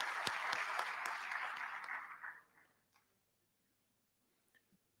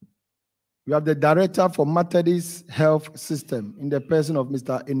 We have the Director for Methodist Health System in the person of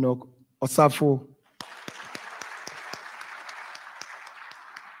Mr. Enoch Osafo.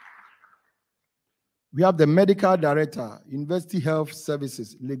 We have the Medical Director, University Health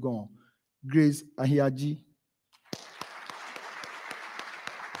Services, Legon, Grace Ahiaji.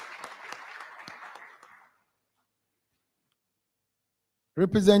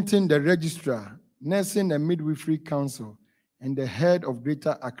 Representing the Registrar, Nursing and Midwifery Council, and the head of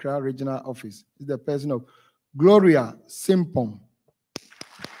Greater Accra Regional Office is the person of Gloria Simpong.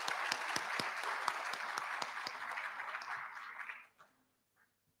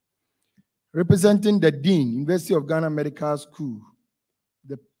 Representing the Dean, University of Ghana Medical School,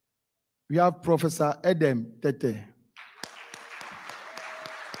 we have Professor Edem Tete.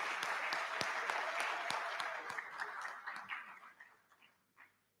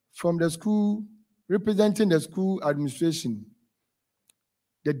 From the school, representing the school administration,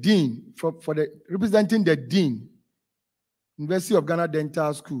 the dean, representing the dean, University of Ghana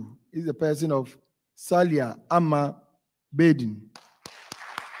Dental School, is the person of Salia Amma Bedin.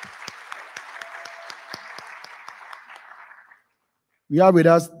 We have with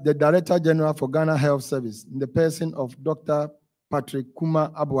us the Director General for Ghana Health Service, in the person of Dr. Patrick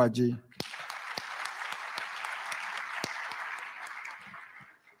Kuma Abuaje.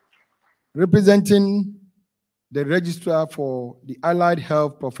 Representing the Registrar for the Allied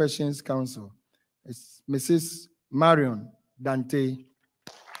Health Professions Council is Mrs. Marion Dante.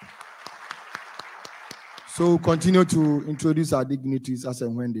 So continue to introduce our dignitaries as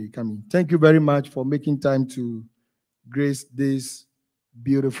and when they come in. Thank you very much for making time to grace this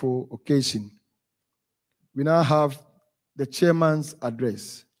beautiful occasion. We now have the chairman's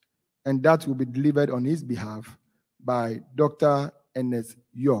address, and that will be delivered on his behalf by Dr. Ernest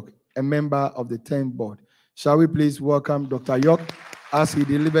York, a member of the 10th board. Shall we please welcome Dr. York as he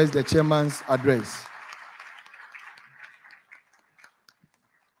delivers the chairman's address.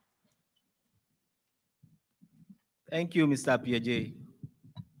 Thank you, Mr. PJ.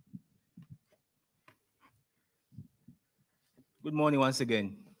 Good morning once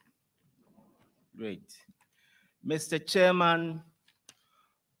again. Great. Mr. Chairman,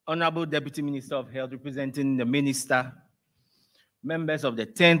 Honorable Deputy Minister of Health, representing the Minister, members of the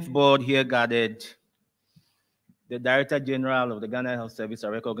 10th board here gathered, the Director General of the Ghana Health Service, I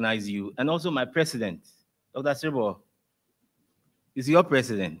recognize you, and also my president, Dr. Serebo. Is your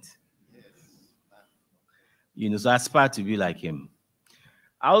president? Yes. You know, so I aspire to be like him.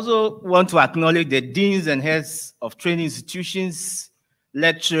 I also want to acknowledge the deans and heads of training institutions,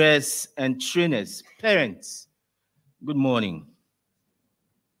 lecturers and trainers, parents. Good morning.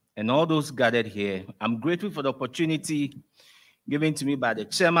 And all those gathered here, I'm grateful for the opportunity given to me by the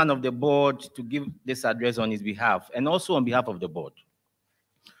chairman of the board to give this address on his behalf, and also on behalf of the board,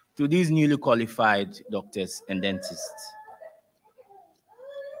 to these newly qualified doctors and dentists.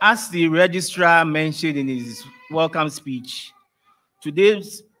 As the registrar mentioned in his welcome speech,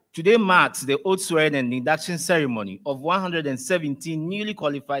 today marks the oath swearing and induction ceremony of 117 newly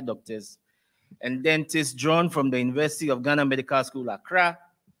qualified doctors and dentists drawn from the University of Ghana Medical School, Accra,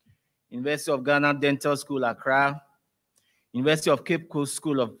 University of Ghana Dental School, Accra, University of Cape Coast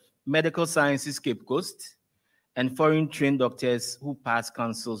School of Medical Sciences, Cape Coast, and foreign trained doctors who passed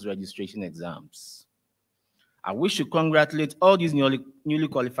council's registration exams. I wish to congratulate all these newly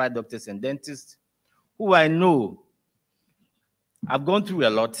qualified doctors and dentists who I know I've gone through a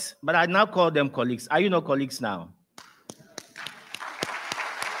lot, but I now call them colleagues. Are you not colleagues now?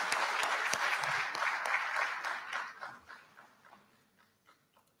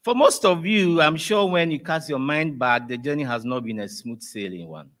 For most of you, I'm sure when you cast your mind back, the journey has not been a smooth sailing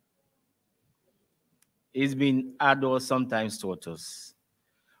one. It's been arduous, sometimes torturous.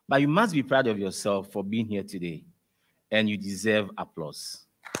 But you must be proud of yourself for being here today, and you deserve applause.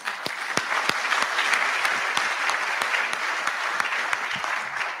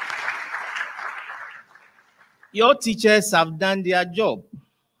 Your teachers have done their job.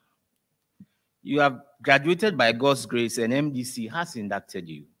 You have graduated by God's grace, and MDC has inducted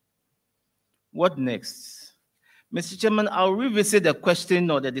you. What next? Mr. Chairman, I'll revisit the question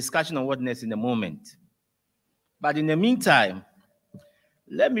or the discussion on what next in a moment. But in the meantime,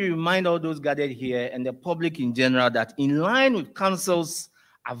 let me remind all those gathered here and the public in general that in line with Council's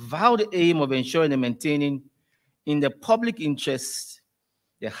avowed aim of ensuring and maintaining in the public interest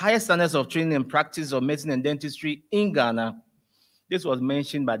the highest standards of training and practice of medicine and dentistry in Ghana, this was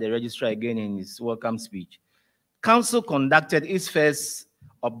mentioned by the registrar again in his welcome speech. Council conducted its first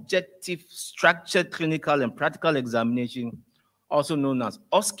objective, structured clinical and practical examination, also known as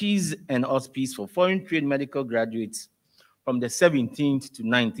OSCEs and OSPs for foreign trained medical graduates from the 17th to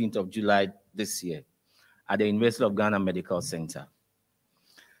 19th of July this year at the University of Ghana Medical Center.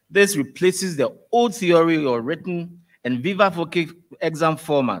 This replaces the old theory or written and viva voce exam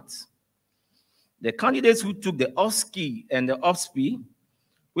formats. The candidates who took the OSCE and the OSP,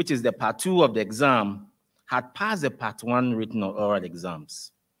 which is the part 2 of the exam, had passed the part 1 written or oral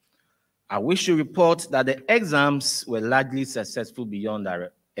exams. I wish to report that the exams were largely successful beyond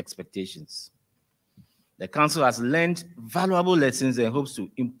our expectations. The Council has learned valuable lessons and hopes to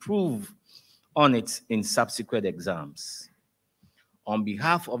improve on it in subsequent exams. On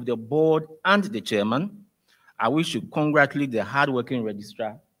behalf of the board and the chairman, I wish to congratulate the hardworking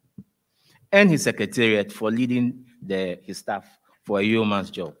registrar and his secretariat for leading his staff for a yeoman's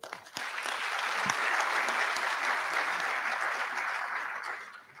job.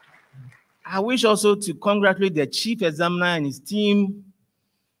 I wish also to congratulate the chief examiner and his team,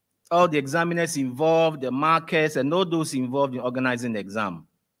 all the examiners involved, the markers, and all those involved in organizing the exam.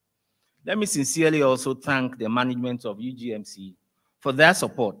 Let me sincerely also thank the management of UGMC for their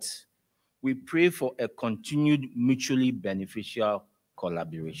support. We pray for a continued mutually beneficial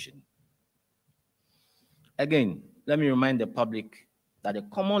collaboration. Again, let me remind the public that the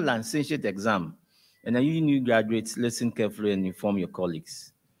common licentiate exam, and you new graduates, listen carefully and inform your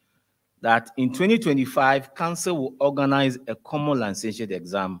colleagues, that in 2025, Council will organize a common licentiate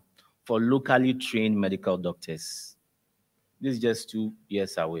exam for locally trained medical doctors. This is just 2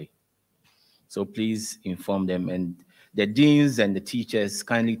 years away. So please inform them, and the deans and the teachers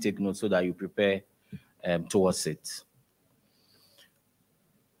kindly take note so that you prepare towards it.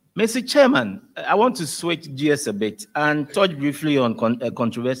 Mr. Chairman, I want to switch gears a bit and touch briefly on a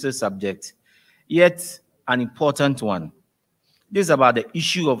controversial subject, yet an important one. This is about the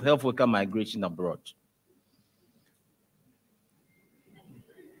issue of health worker migration abroad.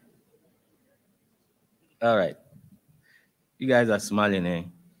 All right. You guys are smiling, eh?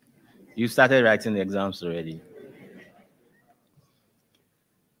 You started writing the exams already.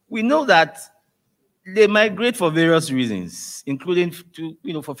 We know that they migrate for various reasons, including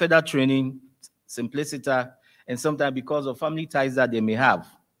for further training, simplicity, and sometimes because of family ties that they may have.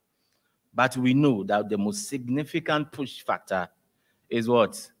 But we know that the most significant push factor is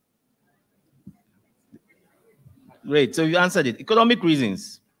what? Great, so you answered it. Economic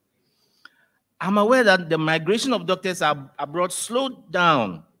reasons. I'm aware that the migration of doctors abroad slowed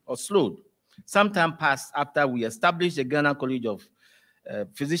sometime past after we established the Ghana College of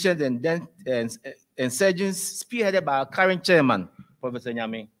Physicians and Surgeons, spearheaded by our current chairman, Professor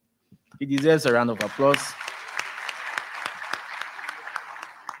Nyame. He deserves a round of applause.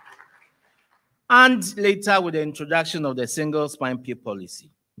 And later, with the introduction of the single spine pay policy,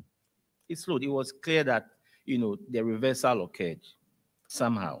 it slowed. It was clear that, the reversal occurred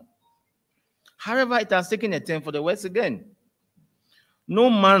somehow. However, it has taken a turn for the worse again. No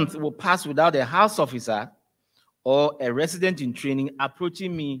month will pass without a house officer or a resident in training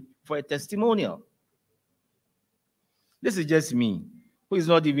approaching me for a testimonial. This is just me, who is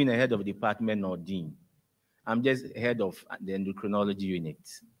not even a head of department or dean. I'm just head of the endocrinology unit.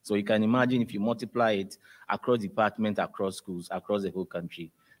 So you can imagine if you multiply it across departments, across schools, across the whole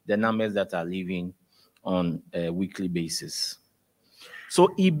country, the numbers that are leaving on a weekly basis. So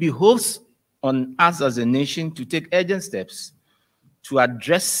it behoves on us as a nation to take urgent steps to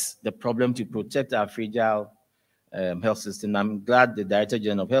address the problem, to protect our fragile health system. I'm glad the Director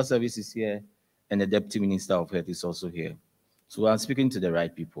General of Health Services is here and the Deputy Minister of Health is also here So I'm speaking to the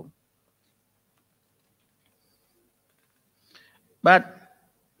right people. But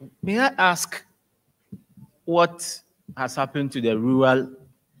may I ask what has happened to the rural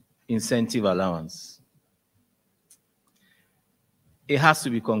incentive allowance? It has to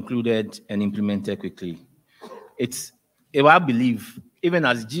be concluded and implemented quickly. I believe, even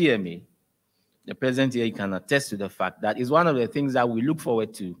as GMA, the president here can attest to the fact that it's one of the things that we look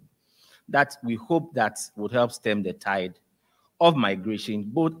forward to, that we hope that would help stem the tide of migration,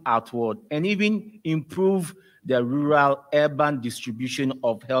 both outward and even improve the rural-urban distribution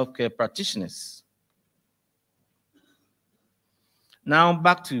of healthcare practitioners. Now,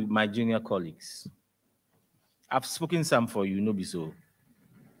 back to my junior colleagues. I've spoken some for you, no be so.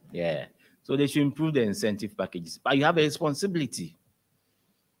 Yeah. So they should improve the incentive packages. But you have a responsibility.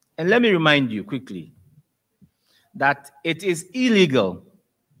 And let me remind you quickly that it is illegal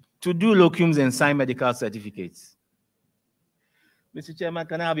to do locums and sign medical certificates. Mr. Chairman,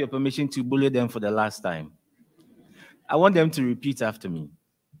 can I have your permission to bully them for the last time? I want them to repeat after me.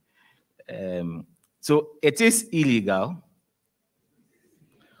 So it is illegal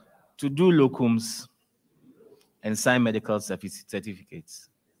to do locums and sign medical certificates.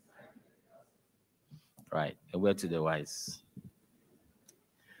 Right, a word to the wise.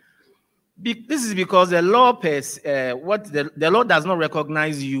 This is because the law the law does not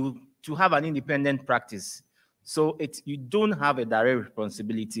recognize you to have an independent practice. So you don't have a direct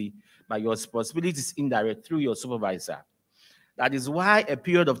responsibility, but your responsibility is indirect through your supervisor. That is why a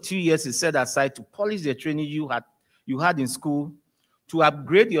period of 2 years is set aside to polish the training you had in school, to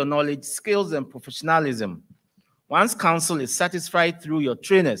upgrade your knowledge, skills, and professionalism. Once counsel is satisfied through your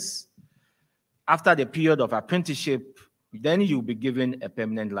trainers, after the period of apprenticeship, then you'll be given a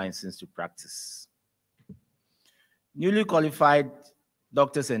permanent license to practice. Newly qualified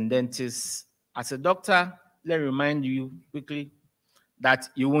doctors and dentists, as a doctor, let me remind you quickly that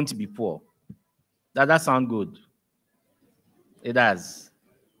you won't be poor. Does that sound good? It does.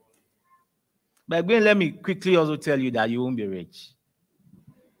 But again, let me quickly also tell you that you won't be rich.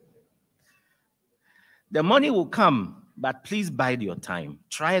 The money will come, but please bide your time.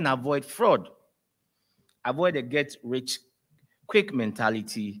 Try and avoid fraud. Avoid a get-rich-quick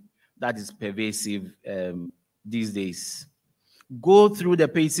mentality that is pervasive these days. Go through the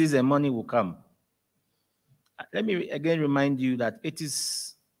paces and money will come. Let me again remind you that it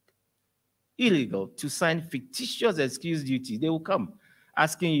is illegal to sign fictitious excuse duty. They will come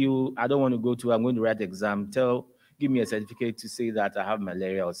asking you, I don't want to go to, I'm going to write exam, give me a certificate to say that I have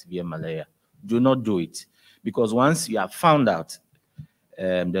malaria or severe malaria. Do not do it, because once you have found out,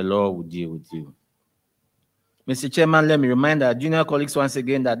 the law will deal with you. Mr. Chairman, let me remind our junior colleagues once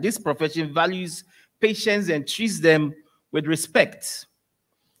again that this profession values patients and treats them with respect.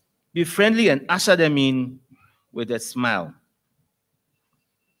 Be friendly and usher them in with a smile.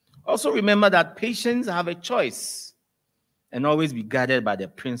 Also remember that patients have a choice and always be guided by the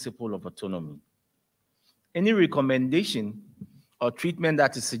principle of autonomy. Any recommendation or treatment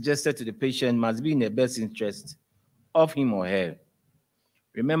that is suggested to the patient must be in the best interest of him or her.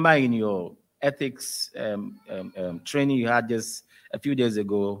 Remember in your ethics training you had just a few days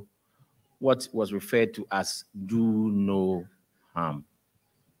ago, what was referred to as do no harm.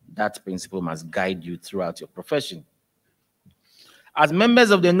 That principle must guide you throughout your profession. As members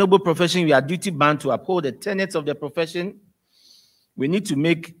of the noble profession, we are duty-bound to uphold the tenets of the profession. You need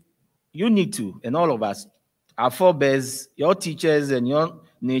to, and all of us, our forebears, your teachers and your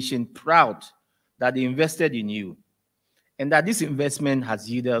nation, proud that they invested in you and that this investment has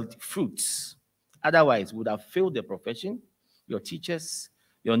yielded fruits. Otherwise, would have failed the profession, your teachers,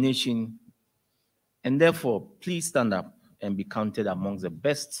 your nation, and therefore, please stand up and be counted amongst the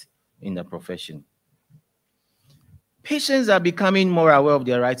best in the profession. Patients are becoming more aware of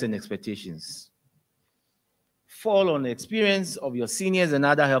their rights and expectations. Fall on the experience of your seniors and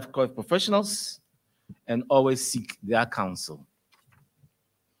other healthcare professionals, and always seek their counsel.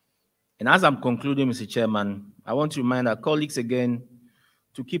 And as I'm concluding, Mr. Chairman, I want to remind our colleagues again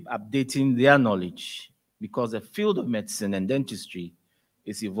to keep updating their knowledge, because the field of medicine and dentistry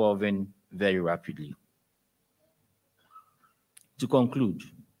is evolving very rapidly. To conclude,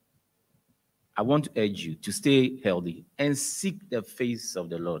 I want to urge you to stay healthy and seek the face of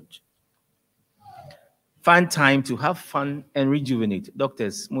the Lord. Find time to have fun and rejuvenate.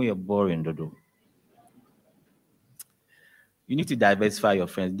 Doctors, you're boring, Dodo. You need to diversify your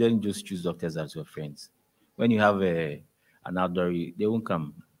friends. Don't just choose doctors as your friends. When you have an outdoor, they won't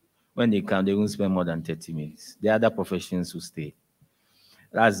come. When they come, they won't spend more than 30 minutes. The other professions will stay.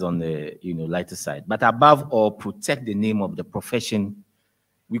 That's on the lighter side. But above all, protect the name of the profession.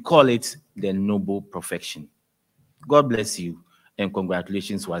 We call it the noble profession. God bless you, and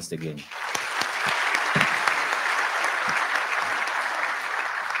congratulations once again.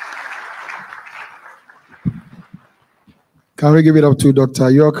 Can we give it up to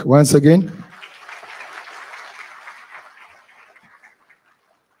Dr. York once again?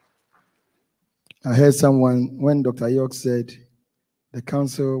 I heard someone, when Dr. York said the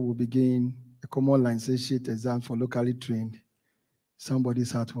council will begin a common licensure exam for locally trained,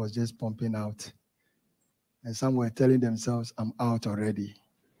 somebody's heart was just pumping out. And some were telling themselves, I'm out already.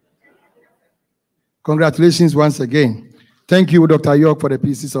 Congratulations once again. Thank you, Dr. York, for the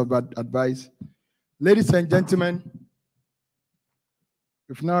pieces of advice. Ladies and gentlemen,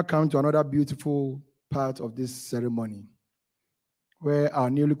 we've now come to another beautiful part of this ceremony, where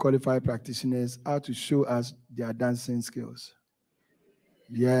our newly qualified practitioners are to show us their dancing skills.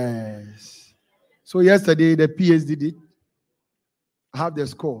 Yes. So yesterday, the PS did it. I have the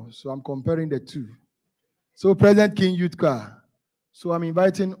score, so I'm comparing the two. So President King Youth Choir. So I'm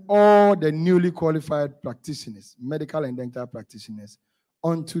inviting all the newly qualified practitioners, medical and dental practitioners,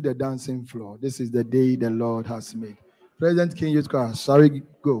 onto the dancing floor. This is the day the Lord has made. President King Youth Choir, shall we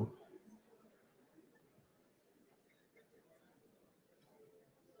go?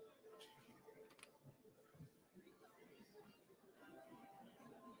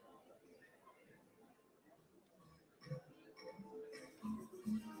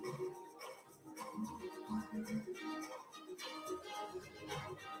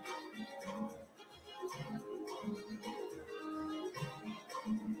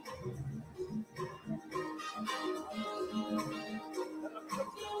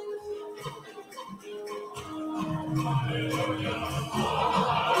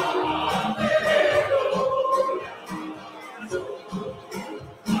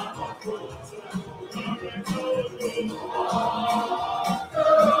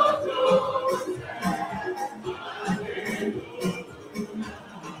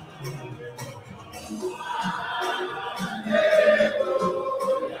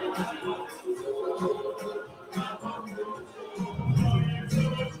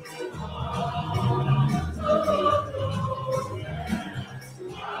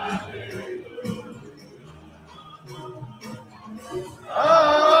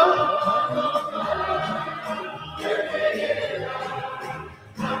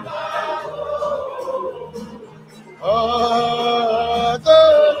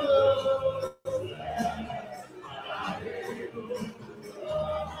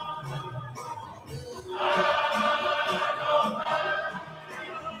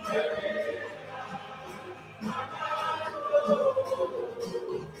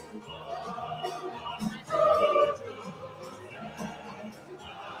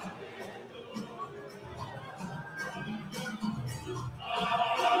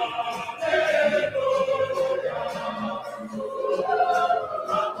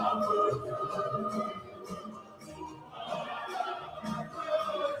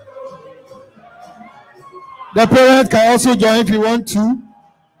 The parents can also join if you want to.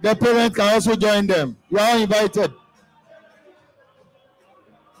 The parents can also join them. You are all invited.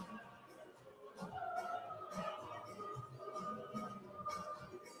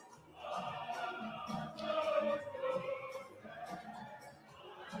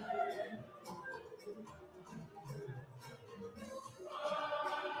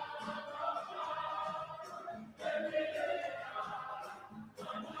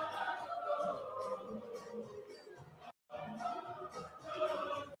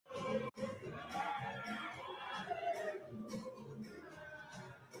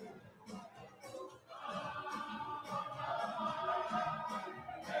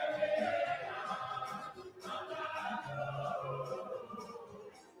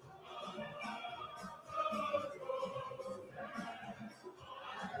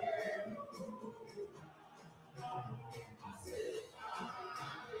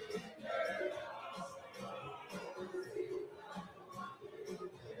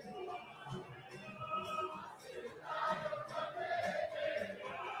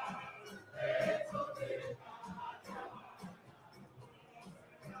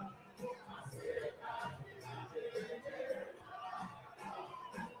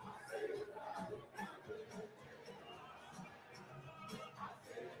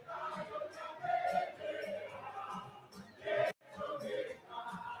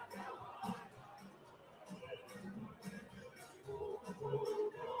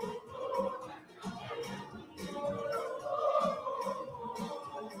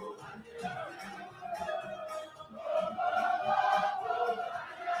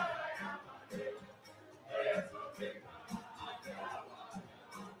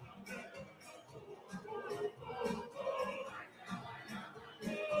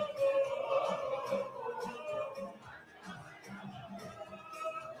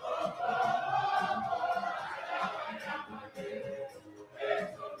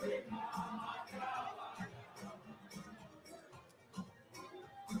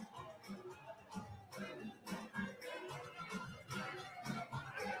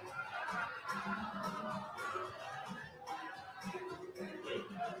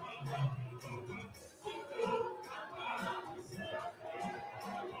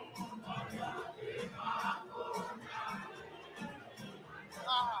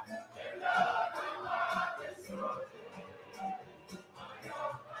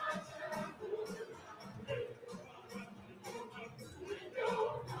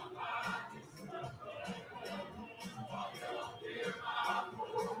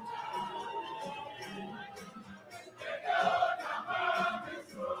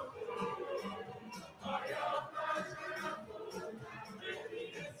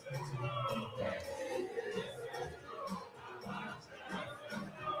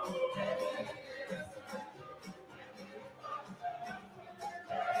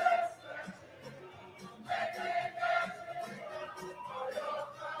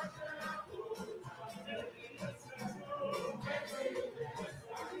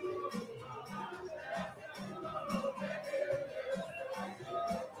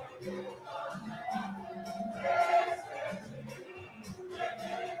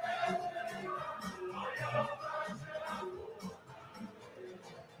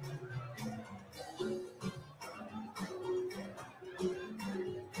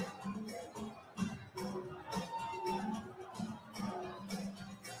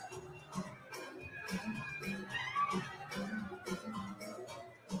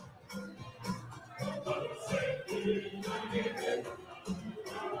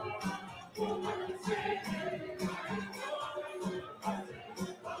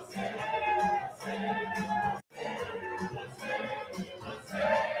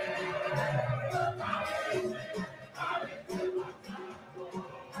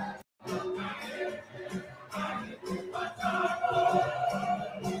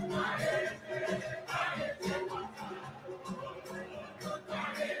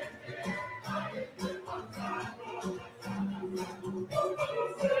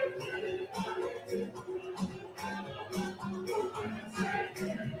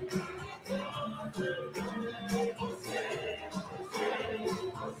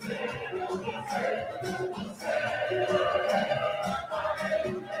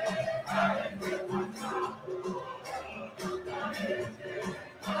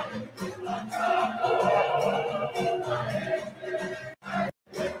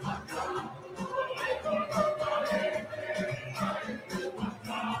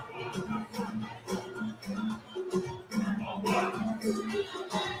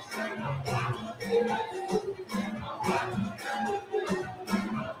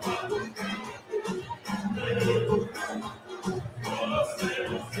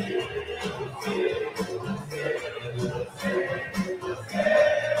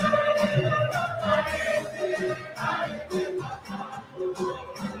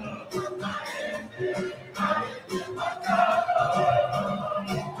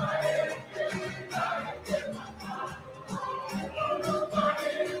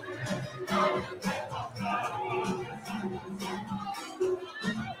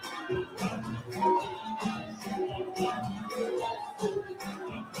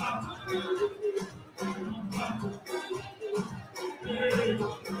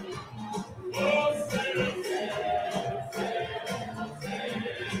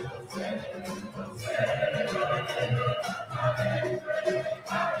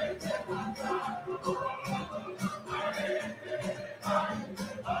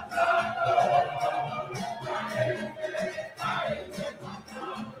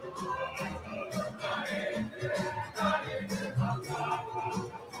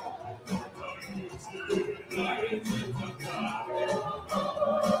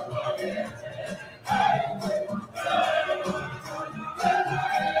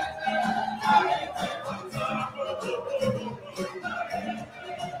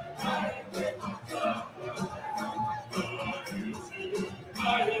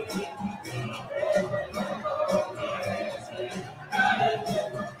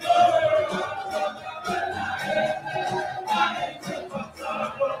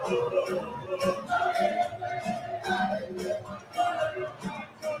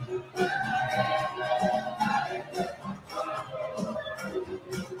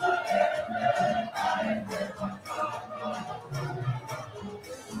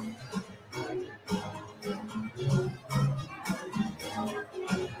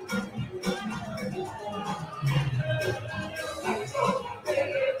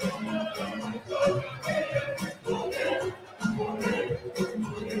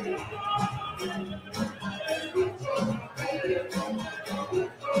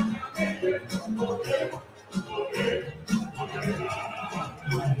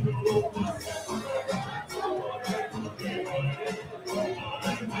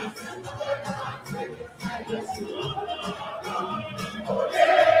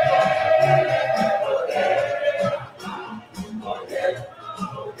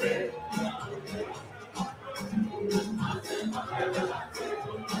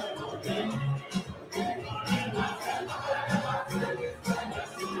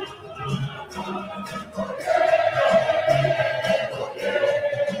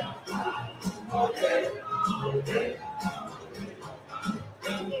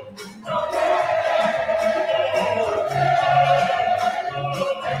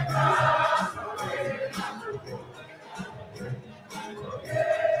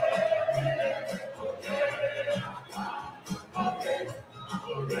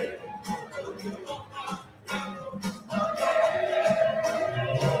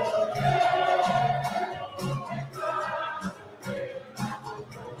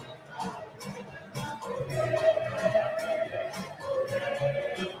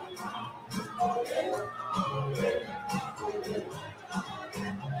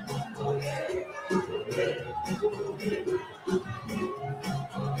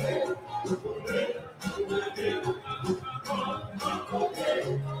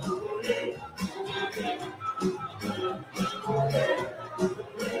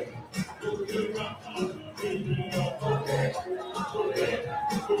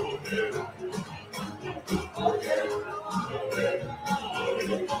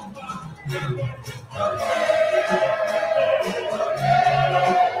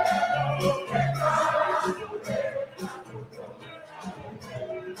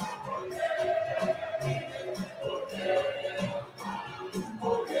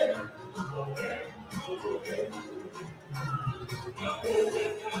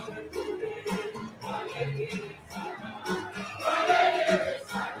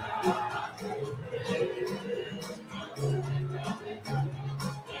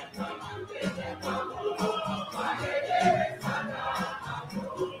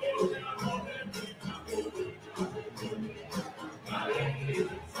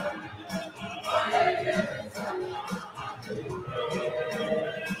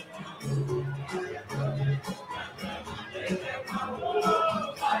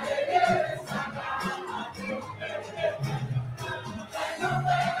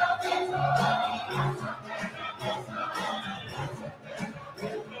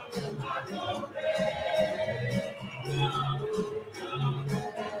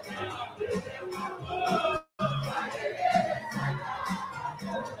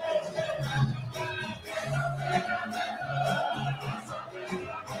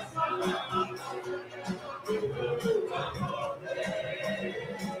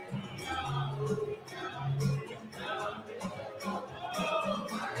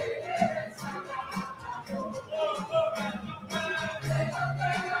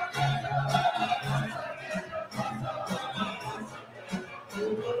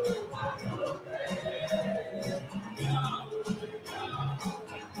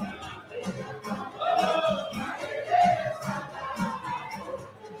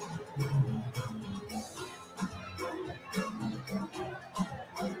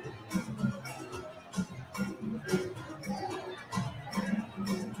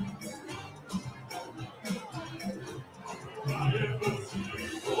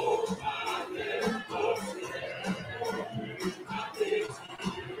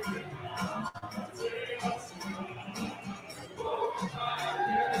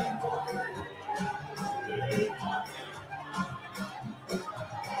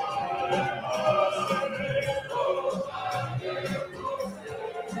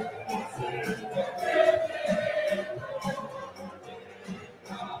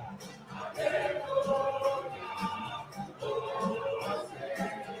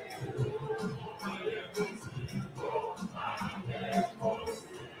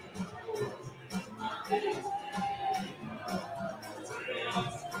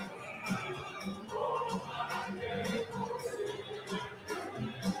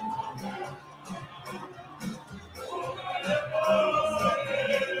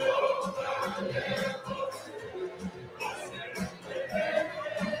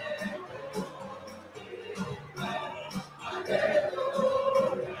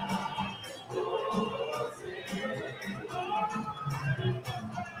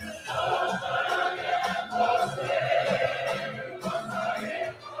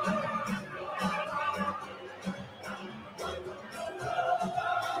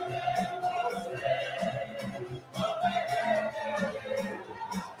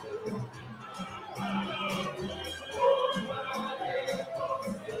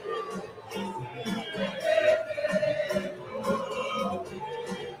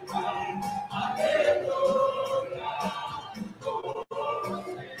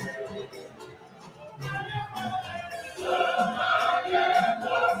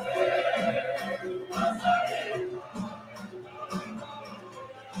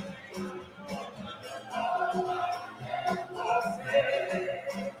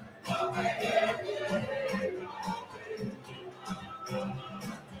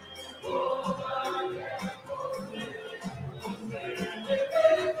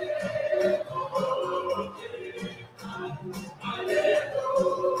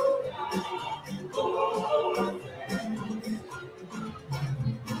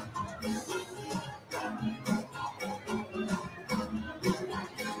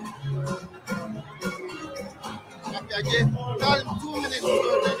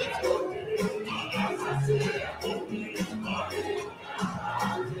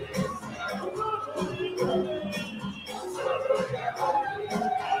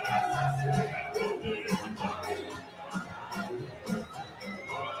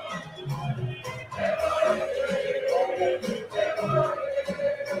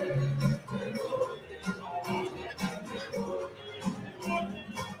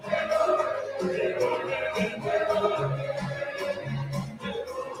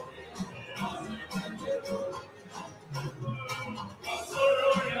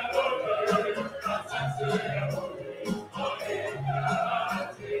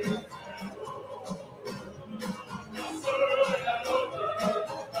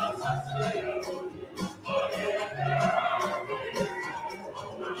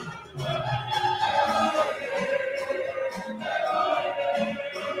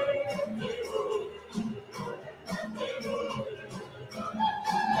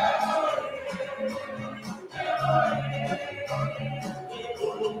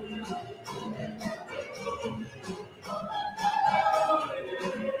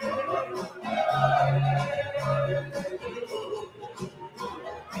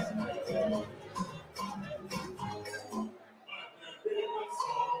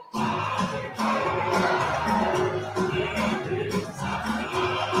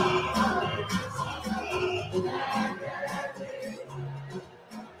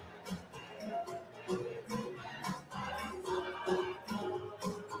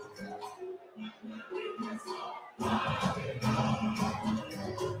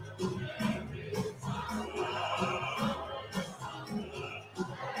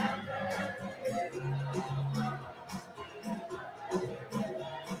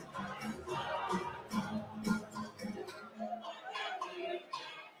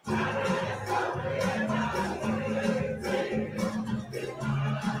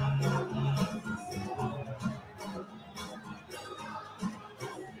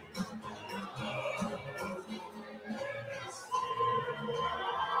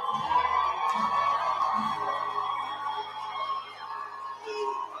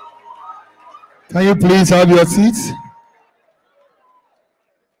 Can you please have your seats?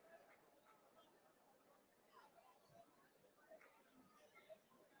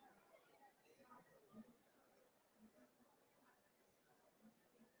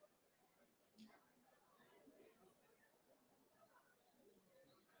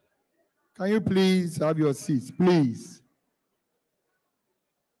 Can you please have your seats, please?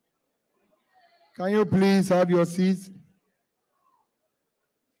 Can you please have your seats?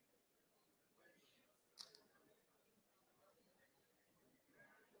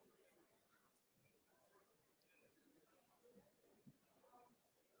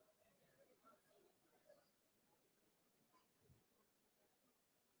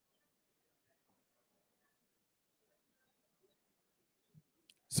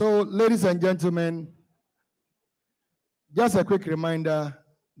 So, ladies and gentlemen, just a quick reminder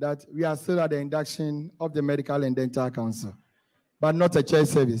that we are still at the induction of the Medical and Dental Council, but not a church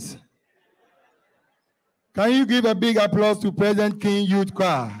service. Can you give a big applause to President King Youth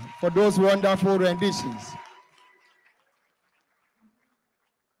Choir for those wonderful renditions?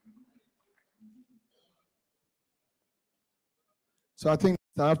 So I think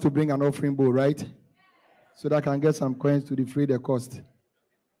I have to bring an offering bowl, right? So that I can get some coins to defray the cost.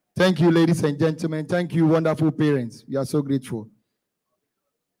 Thank you, ladies and gentlemen. Thank you, wonderful parents. We are so grateful.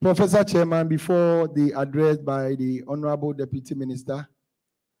 Professor Chairman, before the address by the Honorable Deputy Minister,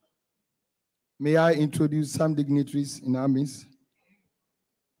 may I introduce some dignitaries in our midst?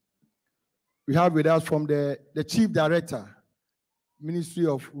 We have with us from the Chief Director, Ministry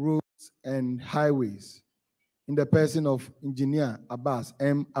of Roads and Highways, in the person of Engineer Abbas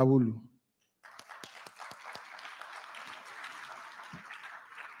M. Awulu.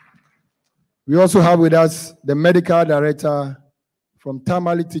 We also have with us the Medical Director from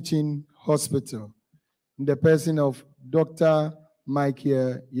Tamale Teaching Hospital, in the person of Dr.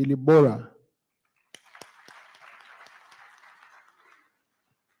 Michael Yilibora.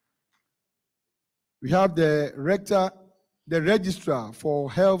 We have the Registrar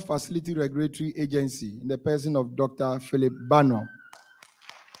for Health Facility Regulatory Agency, in the person of Dr. Philip Bano.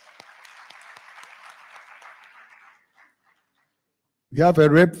 We have a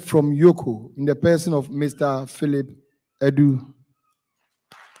rep from Yoko in the person of Mr. Philip Edu.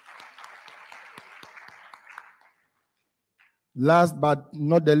 Last but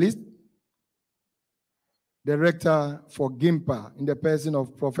not the least, the rector for GIMPA in the person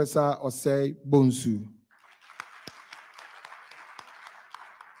of Professor Osei Bonsu.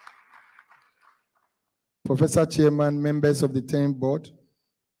 Professor Chairman, members of the 10th board,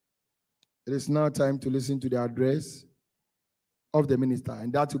 it is now time to listen to the address of the minister,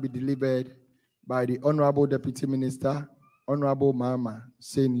 and that will be delivered by the Honorable Deputy Minister, Honorable Mama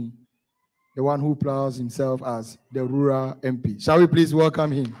Seni, the one who plows himself as the rural MP. Shall we please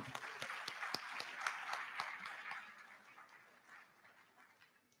welcome him?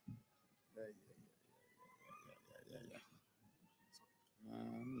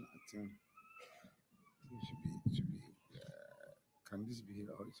 Can this be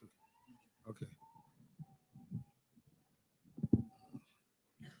here also? Okay.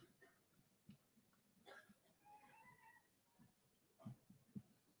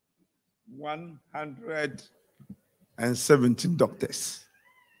 $117 doctors.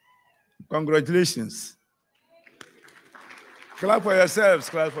 Congratulations. Clap for yourselves,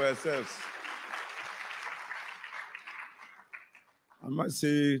 clap for yourselves. I must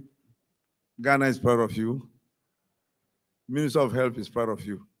say, Ghana is proud of you. Minister of Health is proud of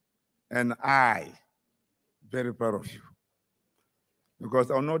you. And I, very proud of you.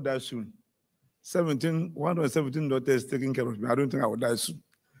 Because I'll not die soon. 117 doctors taking care of me. I don't think I will die soon.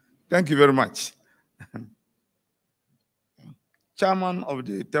 Thank you very much. Chairman of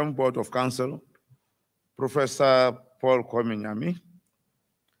the 10th Board of Council, Professor Paul Kwame,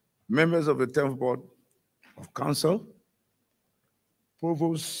 members of the 10th Board of Council,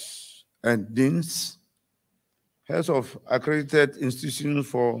 provosts and deans, heads of accredited institutions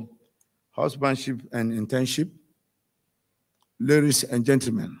for housemanship and internship, ladies and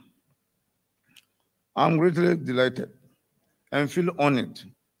gentlemen, I'm greatly delighted and feel honored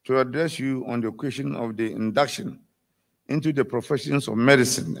to address you on the question of the induction into the professions of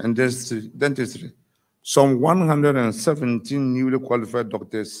medicine and dentistry. Some 117 newly qualified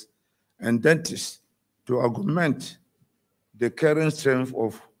doctors and dentists to augment the current strength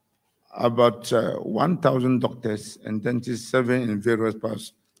of about 1,000 doctors and dentists serving in various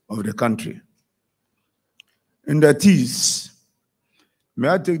parts of the country. Inductees, may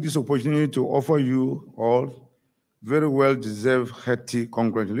I take this opportunity to offer you all very well-deserved hearty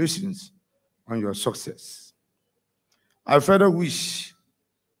congratulations on your success. I further wish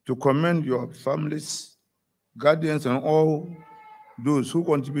to commend your families, guardians, and all those who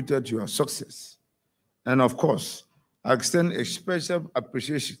contributed to your success. And of course, I extend a special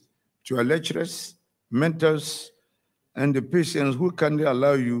appreciation to your lecturers, mentors, and the patients who kindly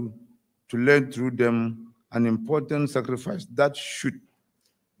allow you to learn through them, an important sacrifice that should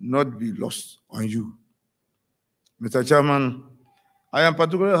not be lost on you. Mr. Chairman, I am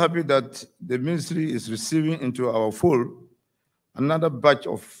particularly happy that the ministry is receiving into our fold another batch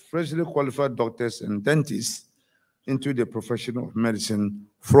of freshly qualified doctors and dentists into the profession of medicine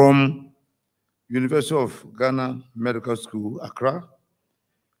from University of Ghana Medical School, Accra,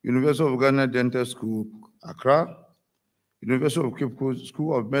 University of Ghana Dental School, Accra, University of Cape Coast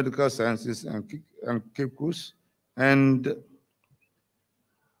School of Medical Sciences and Cape Coast, and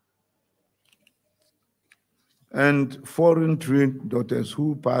foreign trained doctors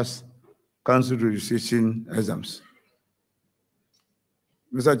who pass council registration exams.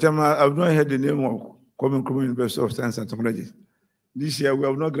 Mr. Chairman, I've not heard the name of Nkrumah University of Science and Technology. This year, we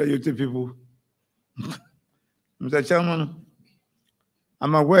have not graduated people. Mr. Chairman,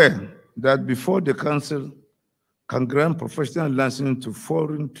 I'm aware that before the council can grant professional license to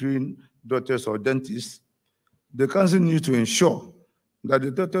foreign trained doctors or dentists, the council needs to ensure that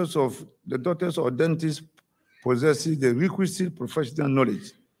the doctors or dentists possess the requisite professional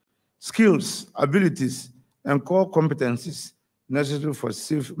knowledge, skills, abilities, and core competencies necessary for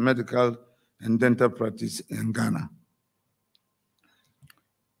safe medical and dental practice in Ghana.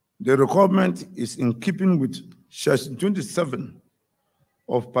 The requirement is in keeping with Section 27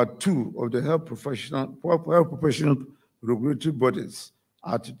 of Part 2 of the Health Professional Regulatory Bodies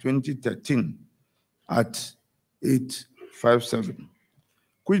Act 2013 at 857,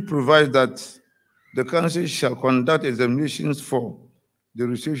 which provides that the council shall conduct examinations for the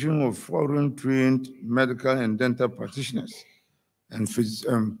registration of foreign trained medical and dental practitioners and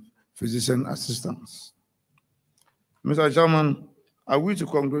physician assistants. Mr. Chairman, I wish to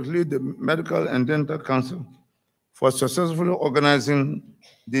congratulate the Medical and Dental Council for successfully organizing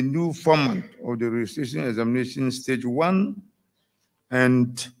the new format of the registration examination stage 1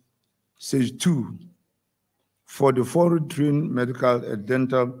 and stage 2 for the foreign trained medical and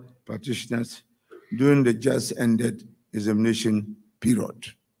dental practitioners during the just ended examination period.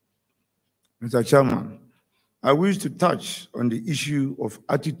 Mr. Chairman, I wish to touch on the issue of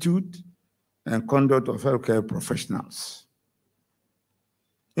attitude and conduct of healthcare professionals.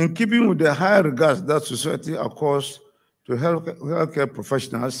 In keeping with the high regards that society accords to healthcare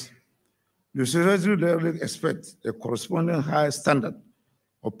professionals, the society rarely expects a corresponding high standard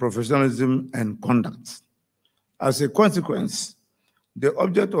of professionalism and conduct. As a consequence, the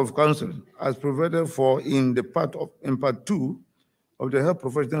object of counsel, as provided for in part 2 of the Health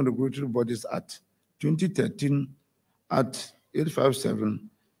Professional Regulatory Bodies Act 2013 at 857,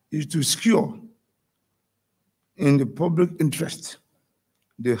 is to secure in the public interest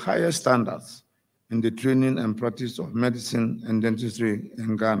the highest standards in the training and practice of medicine and dentistry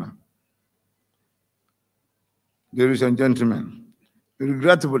in Ghana. Ladies and gentlemen,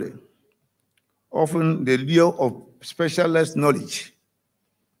 regrettably, often the lure of specialized knowledge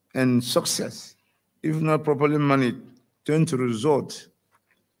and success, if not properly managed, tend to result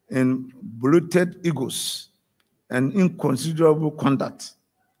in bloated egos and inconsiderable conduct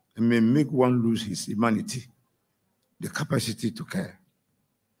and may make one lose his humanity, the capacity to care.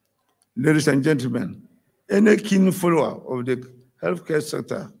 Ladies and gentlemen, any keen follower of the healthcare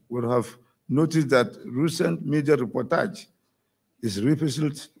sector will have noticed that recent media reportage is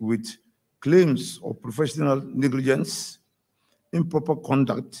rife with claims of professional negligence, improper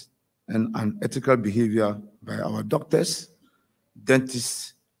conduct, and unethical behavior by our doctors,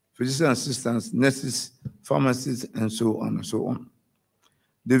 dentists, physician assistants, nurses, pharmacists, and so on and so on.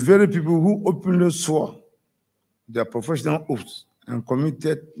 The very people who openly swore their professional oaths and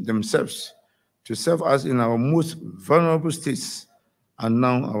committed themselves to serve us in our most vulnerable states are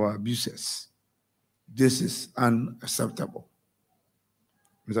now our abusers. This is unacceptable.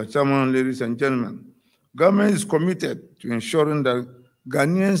 Mr. Chairman, ladies and gentlemen, government is committed to ensuring that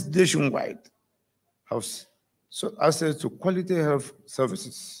Ghanaians nationwide have access to quality health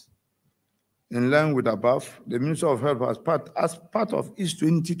services. In line with above, the Minister of Health, as part of its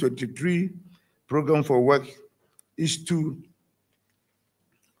 2023 program for work, is to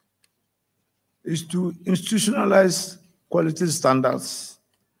institutionalize quality standards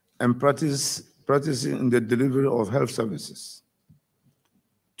and practicing in the delivery of health services.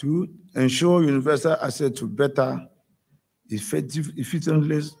 To ensure universal access to better,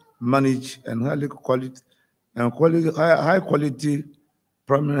 efficiently managed and high quality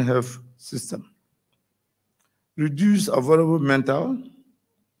primary health system. Reduce avoidable mental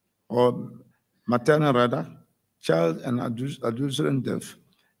or maternal rather, child and adolescent death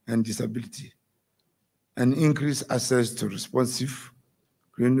and disability, and increase access to responsive,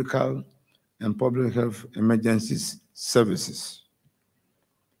 clinical, and public health emergencies services.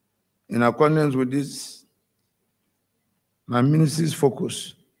 In accordance with this, my ministry's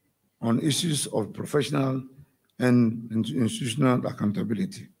focus on issues of professional and institutional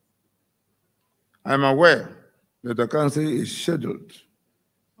accountability. I am aware that the Council is scheduled,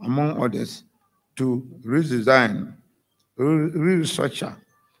 among others, to redesign, restructure,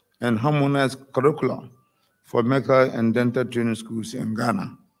 and harmonize curriculum for medical and dental training schools in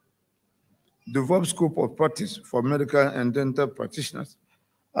Ghana. Develop scope of practice for medical and dental practitioners,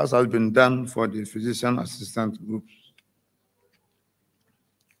 as has been done for the physician assistant groups.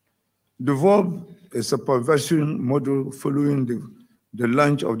 Develop a supervision model following the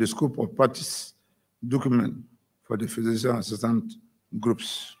launch of the scope of practice document for the physician assistant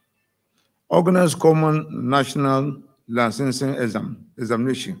groups. Organize common national licensing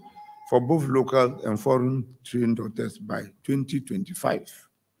examination for both local and foreign trained doctors by 2025.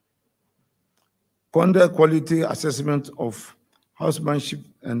 Conduct quality assessment of housemanship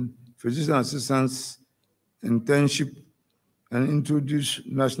and physician assistants internship and introduce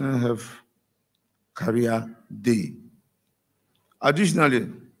National Health Career Day.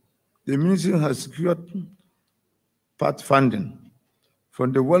 Additionally, the ministry has secured part funding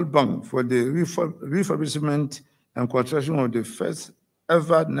from the World Bank for the refurbishment and construction of the first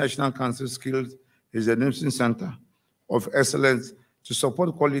ever National Council Skills Examination Center of Excellence to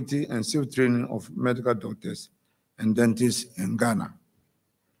support quality and safe training of medical doctors and dentists in Ghana.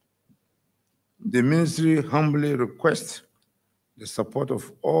 The ministry humbly requests the support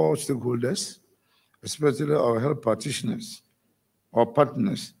of all stakeholders, especially our health practitioners, our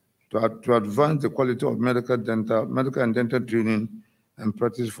partners, to advance the quality of medical and dental training and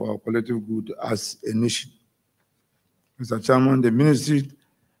practice for our collective good as a nation. Mr. Chairman, the ministry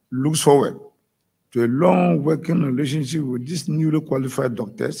looks forward to a long working relationship with these newly qualified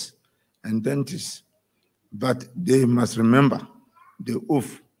doctors and dentists, but they must remember the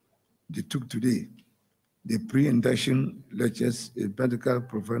oath they took today the pre-induction lectures in medical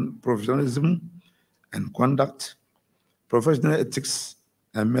professionalism and conduct, professional ethics,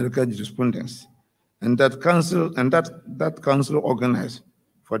 and medical jurisprudence, and that council organized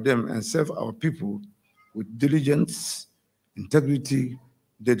for them and serve our people with diligence, integrity,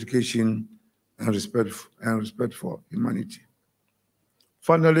 dedication, and respect for humanity.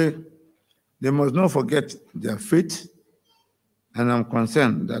 Finally, they must not forget their faith, and I'm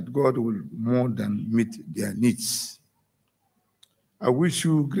concerned that God will more than meet their needs. I wish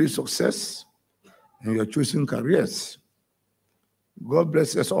you great success in your chosen careers. God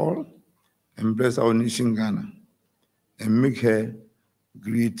bless us all and bless our nation, Ghana, and make her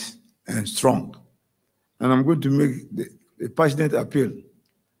great and strong. And I'm going to make a passionate appeal.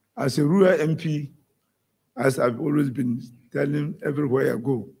 As a rural MP, as I've always been telling everywhere I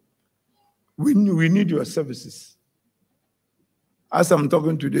go, we need your services. As I'm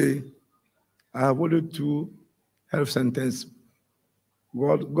talking today, I have only 2 health centers.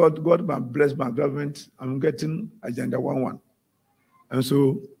 God might bless my government. I'm getting Agenda 11. And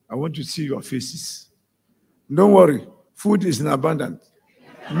so I want to see your faces. Don't worry, food is in abundance.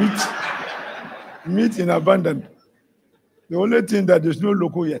 Meat in abundance. The only thing that there's no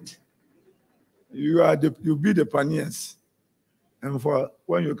local yet. You be the pioneers. And for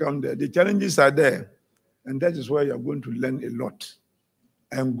when you come there, the challenges are there. And that is where you're going to learn a lot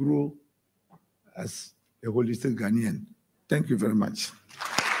and grow as a holistic Ghanaian. Thank you very much.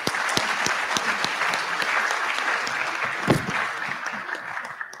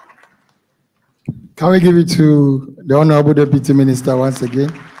 Can we give it to the Honorable Deputy Minister once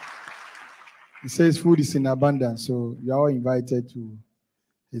again? He says food is in abundance, so you are all invited to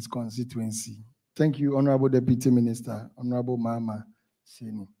his constituency. Thank you, Honorable Deputy Minister, Honorable Mama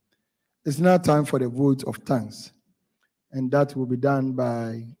Sini. It's now time for the vote of thanks, and that will be done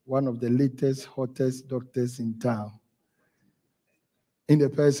by one of the latest, hottest doctors in town, in the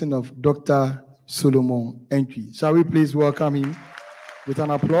person of Dr. Solomon Entry. Shall we please welcome him with an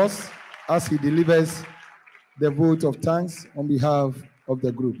applause as he delivers the vote of thanks on behalf of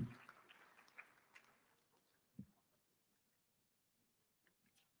the group.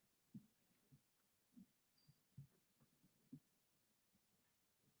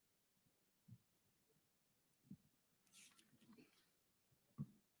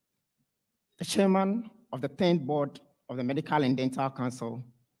 The chairman of the 10th board of the Medical and Dental Council,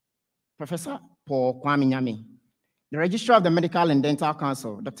 Professor Paul Kwame, the registrar of the Medical and Dental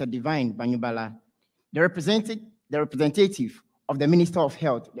Council, Dr. Divine Banyubala, the representative of the Minister of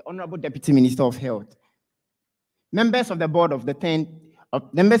Health, the Honorable Deputy Minister of Health, members of the board of the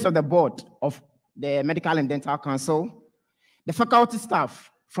Medical and Dental Council, the faculty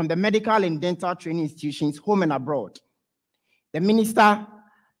staff from the medical and dental training institutions, home and abroad, the minister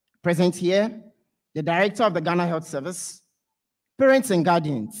present here, the director of the Ghana Health Service, parents and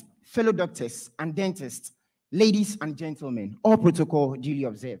guardians, fellow doctors and dentists, ladies and gentlemen, all protocol duly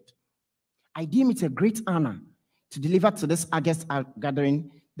observed. I deem it a great honor to deliver to this august gathering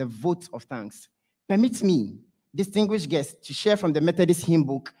the vote of thanks. Permit me, distinguished guests, to share from the Methodist hymn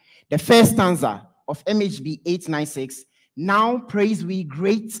book the first stanza of MHB 896, Now Praise We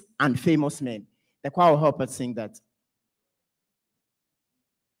Great and Famous Men. The choir will help us sing that.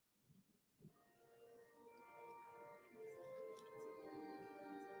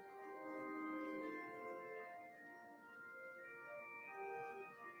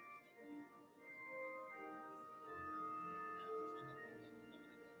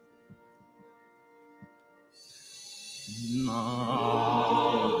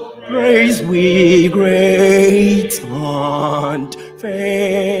 Now praise we great and famous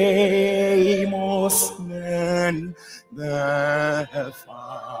men, the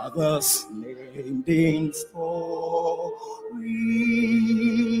Father's named in story,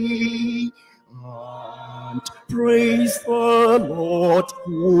 and praise the Lord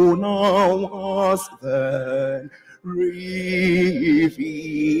who now was then reveals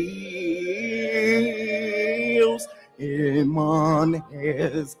him on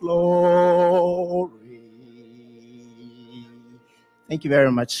his glory. Thank you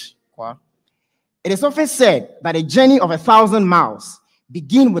very much, Kwa. It is often said that a journey of 1,000 miles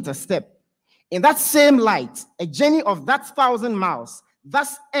begins with a step. In that same light, a journey of that 1,000 miles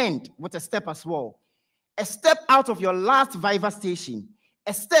thus ends with a step as well. A step out of your last Viva station,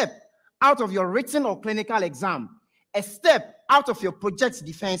 a step out of your written or clinical exam, a step out of your project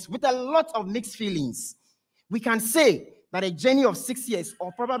defense with a lot of mixed feelings. We can say that a journey of 6 years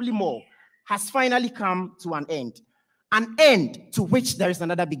or probably more has finally come to an end to which there is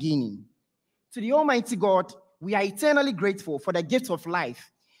another beginning. To the Almighty God, we are eternally grateful for the gift of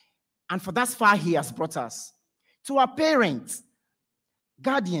life and for thus far he has brought us. To our parents,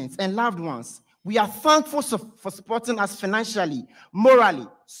 guardians, and loved ones, we are thankful for supporting us financially, morally,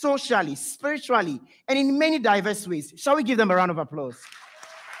 socially, spiritually, and in many diverse ways. Shall we give them a round of applause?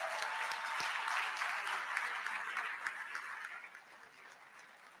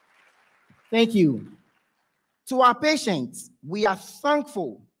 Thank you. To our patients, we are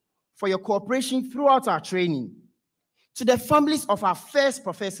thankful for your cooperation throughout our training. To the families of our first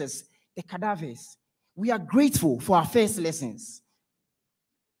professors, the cadavers, we are grateful for our first lessons.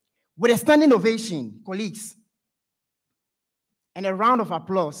 With a standing ovation, colleagues, and a round of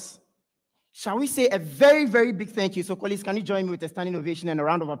applause, shall we say a very, very big thank you? So colleagues, can you join me with a standing ovation and a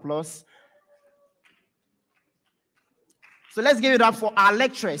round of applause? So let's give it up for our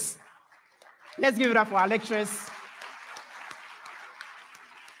lecturers. Let's give it up for our lecturers.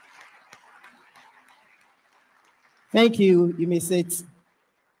 Thank you. You may sit.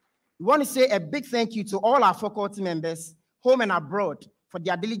 We want to say a big thank you to all our faculty members, home and abroad, for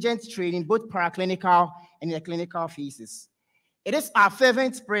their diligent training, both paraclinical and in the clinical phases. It is our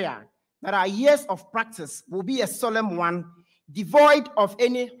fervent prayer that our years of practice will be a solemn one, devoid of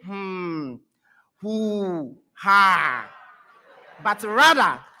any who, ha, but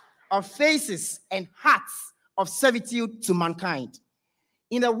rather of faces and hearts of servitude to mankind.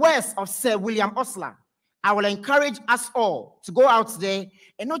 In the words of Sir William Osler, I will encourage us all to go out there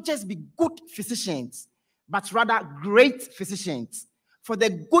and not just be good physicians, but rather great physicians. For the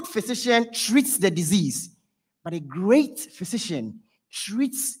good physician treats the disease, but a great physician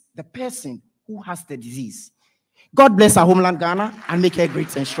treats the person who has the disease. God bless our homeland Ghana and make her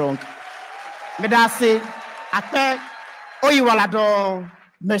great and strong. Medase, Akpe, Oyiwalado,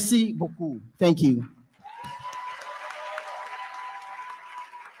 merci beaucoup. Thank you.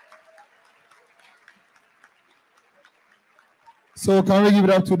 So can we give it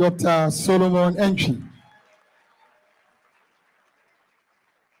up to Dr. Solomon Entry?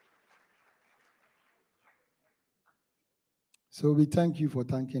 So we thank you for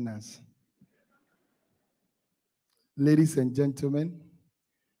thanking us. Ladies and gentlemen,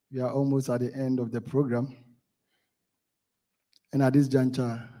 we are almost at the end of the program. And at this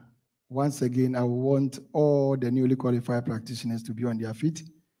juncture, once again, I want all the newly qualified practitioners to be on their feet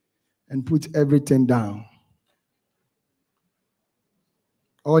and put everything down.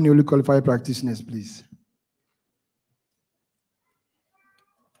 All newly qualified practitioners, please.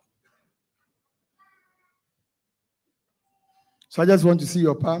 So I just want to see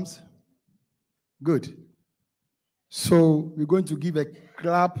your palms. Good. So we're going to give a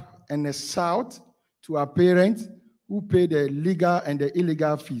clap and a shout to our parents who pay the legal and the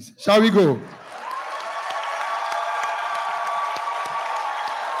illegal fees. Shall we go?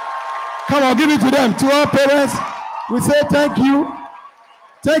 Come on, give it to them. To our parents, we say thank you.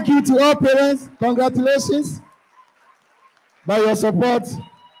 Thank you to all parents. Congratulations by your support.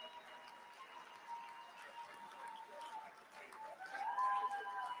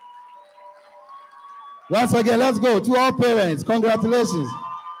 Once again, let's go to all parents. Congratulations.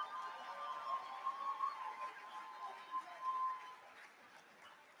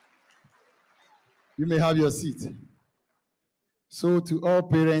 You may have your seat. So to all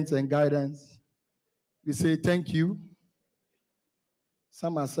parents and guidance, we say thank you.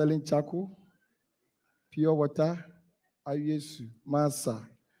 Some are selling charcoal, pure water, ayesu, masa,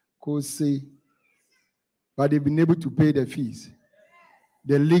 kose, but they've been able to pay the fees,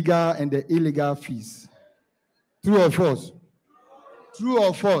 the legal and the illegal fees. True or false? True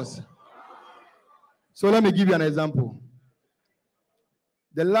or false? So let me give you an example.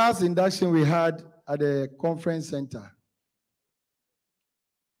 The last induction we had at the conference center,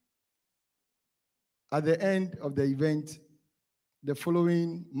 at the end of the event, the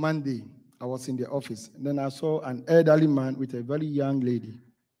following Monday, I was in the office. And then I saw an elderly man with a very young lady.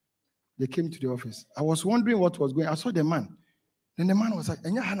 They came to the office. I was wondering what was going on. I saw the man. Then the man was like,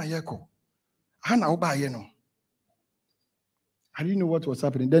 Enya hana yeko. Hana oba yeno. I didn't know what was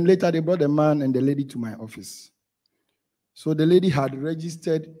happening. Then later they brought the man and the lady to my office. So the lady had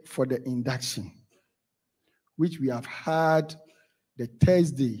registered for the induction, which we have had the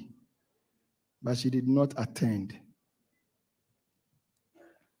Thursday, but she did not attend.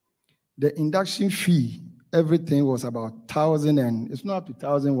 The induction fee, everything was about 1,000, and it's not up to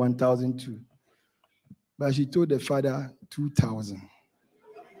 1,000, 1,002. But she told the father 2,000.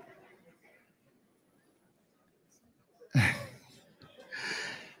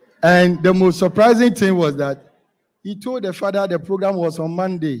 And the most surprising thing was that he told the father the program was on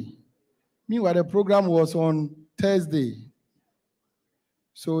Monday. Meanwhile, the program was on Thursday.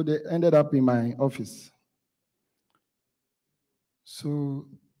 So they ended up in my office. So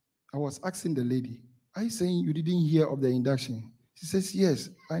I was asking the lady, are you saying you didn't hear of the induction? She says, yes,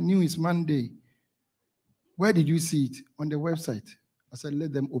 I knew it's Monday. Where did you see it? On the website. I said,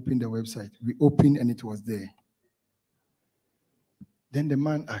 let them open the website. We opened and it was there. Then the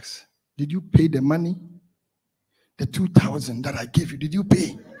man asked, did you pay the money? The 2,000 that I gave you, did you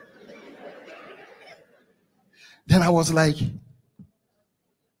pay? Then I was like,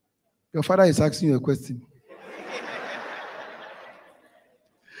 your father is asking you a question.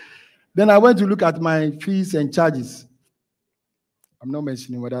 Then I went to look at my fees and charges. I'm not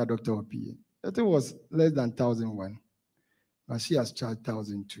mentioning whether a doctor or PA. I think it was less than 1,001. But she has charged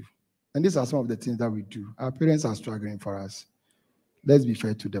 1,002. And these are some of the things that we do. Our parents are struggling for us. Let's be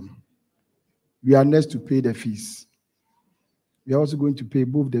fair to them. We are next to pay the fees. We are also going to pay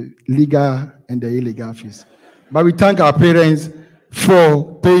both the legal and the illegal fees. But we thank our parents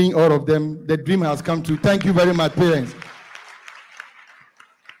for paying all of them. The dream has come true. Thank you very much, parents.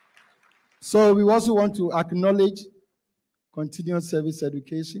 So we also want to acknowledge continuous service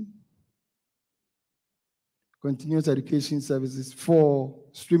education, continuous education services for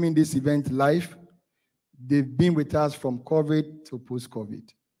streaming this event live. They've been with us from COVID to post-COVID,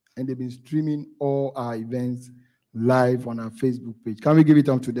 and they've been streaming all our events live on our Facebook page. Can we give it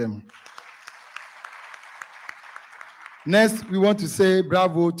up to them? Next, we want to say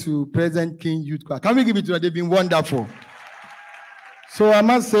bravo to President King Youth Choir. Can we give it to them? They've been wonderful. So I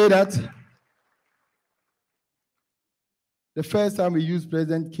must say that the first time we used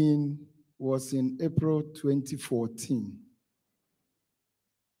President King was in April 2014.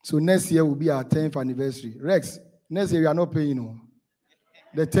 So next year will be our 10th anniversary. Rex, next year we are not paying. No.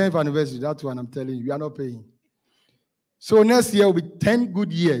 The 10th anniversary, that's one I'm telling you, we are not paying. So next year will be 10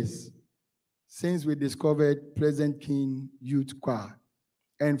 good years since we discovered President King Youth Choir.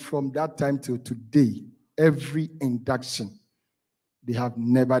 And from that time till today, every induction, they have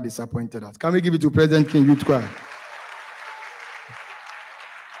never disappointed us. Can we give it to President King Youth Choir?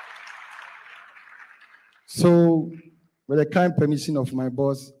 So, with the kind permission of my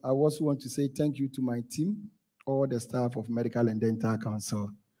boss, I also want to say thank you to my team, all the staff of Medical and Dental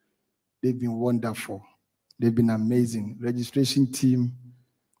Council. They've been wonderful. They've been amazing. Registration team,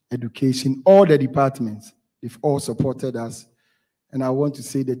 education, all the departments, they've all supported us. And I want to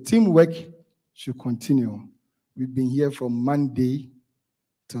say the teamwork should continue. We've been here from Monday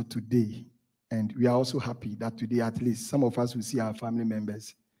till today. And we are also happy that today, at least, some of us will see our family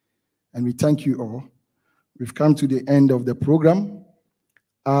members. And we thank you all. We've come to the end of the program.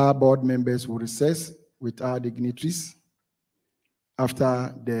 Our board members will recess with our dignitaries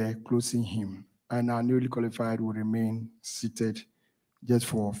after the closing hymn, and our newly qualified will remain seated just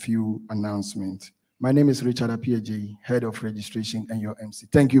for a few announcements. My name is Richard Apieji, Head of Registration and your MC.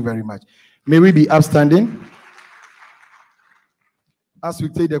 Thank you very much. May we be upstanding as we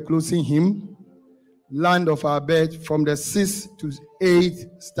take the closing hymn, Land of Our Birth, from the 6th to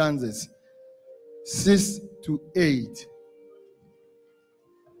 8th stanzas. 6 to 8.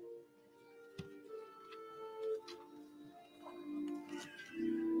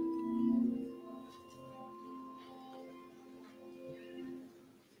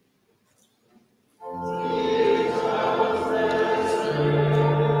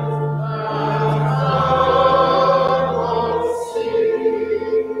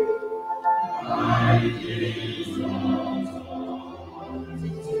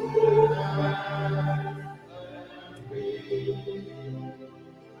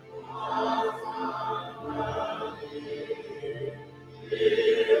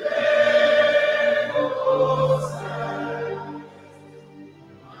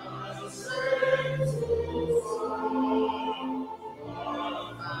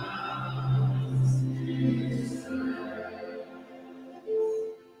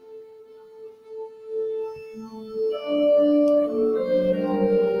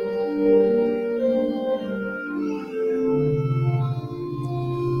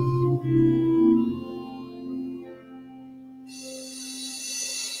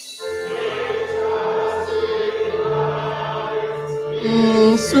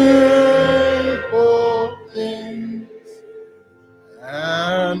 Simple things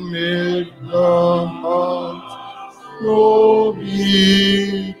and make the heart grow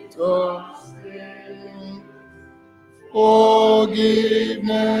bitter sin. Forgiveness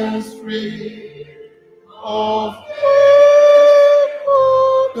free of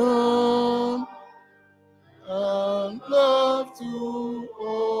pardon and love to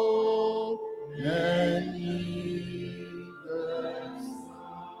all men needers.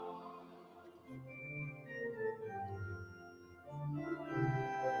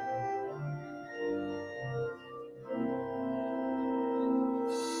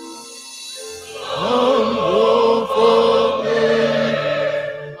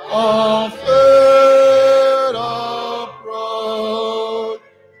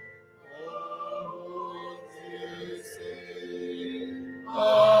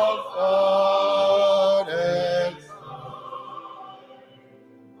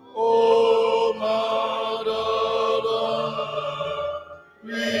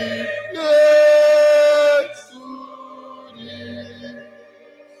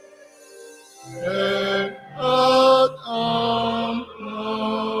 and art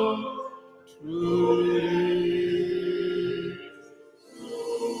unknown truly.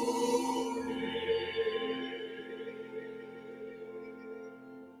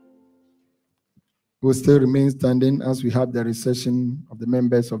 We'll still remain standing as we have the recession of the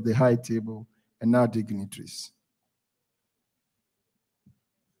members of the high table and our dignitaries.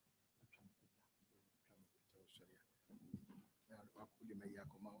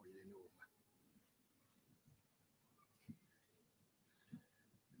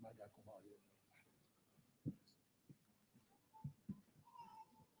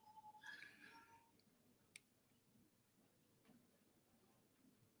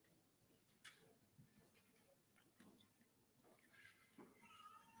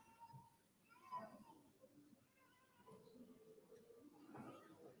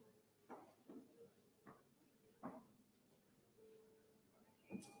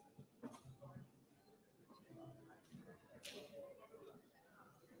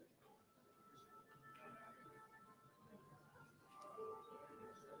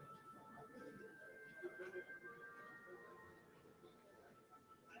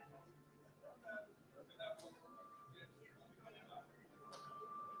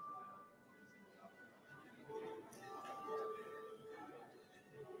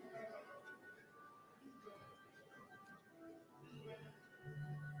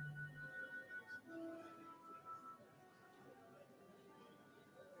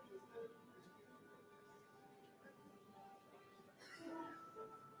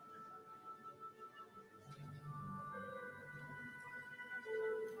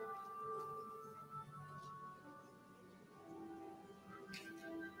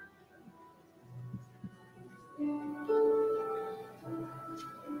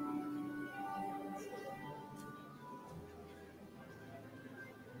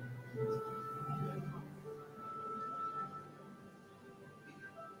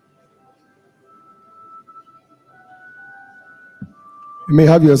 You may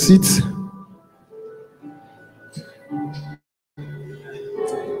have your seats.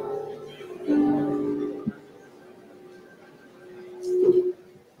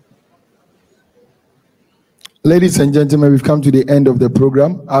 Ladies and gentlemen, we've come to the end of the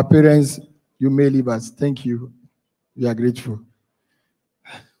program. Our parents, you may leave us. Thank you. We are grateful.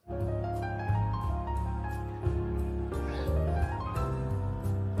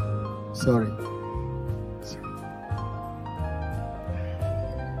 Sorry.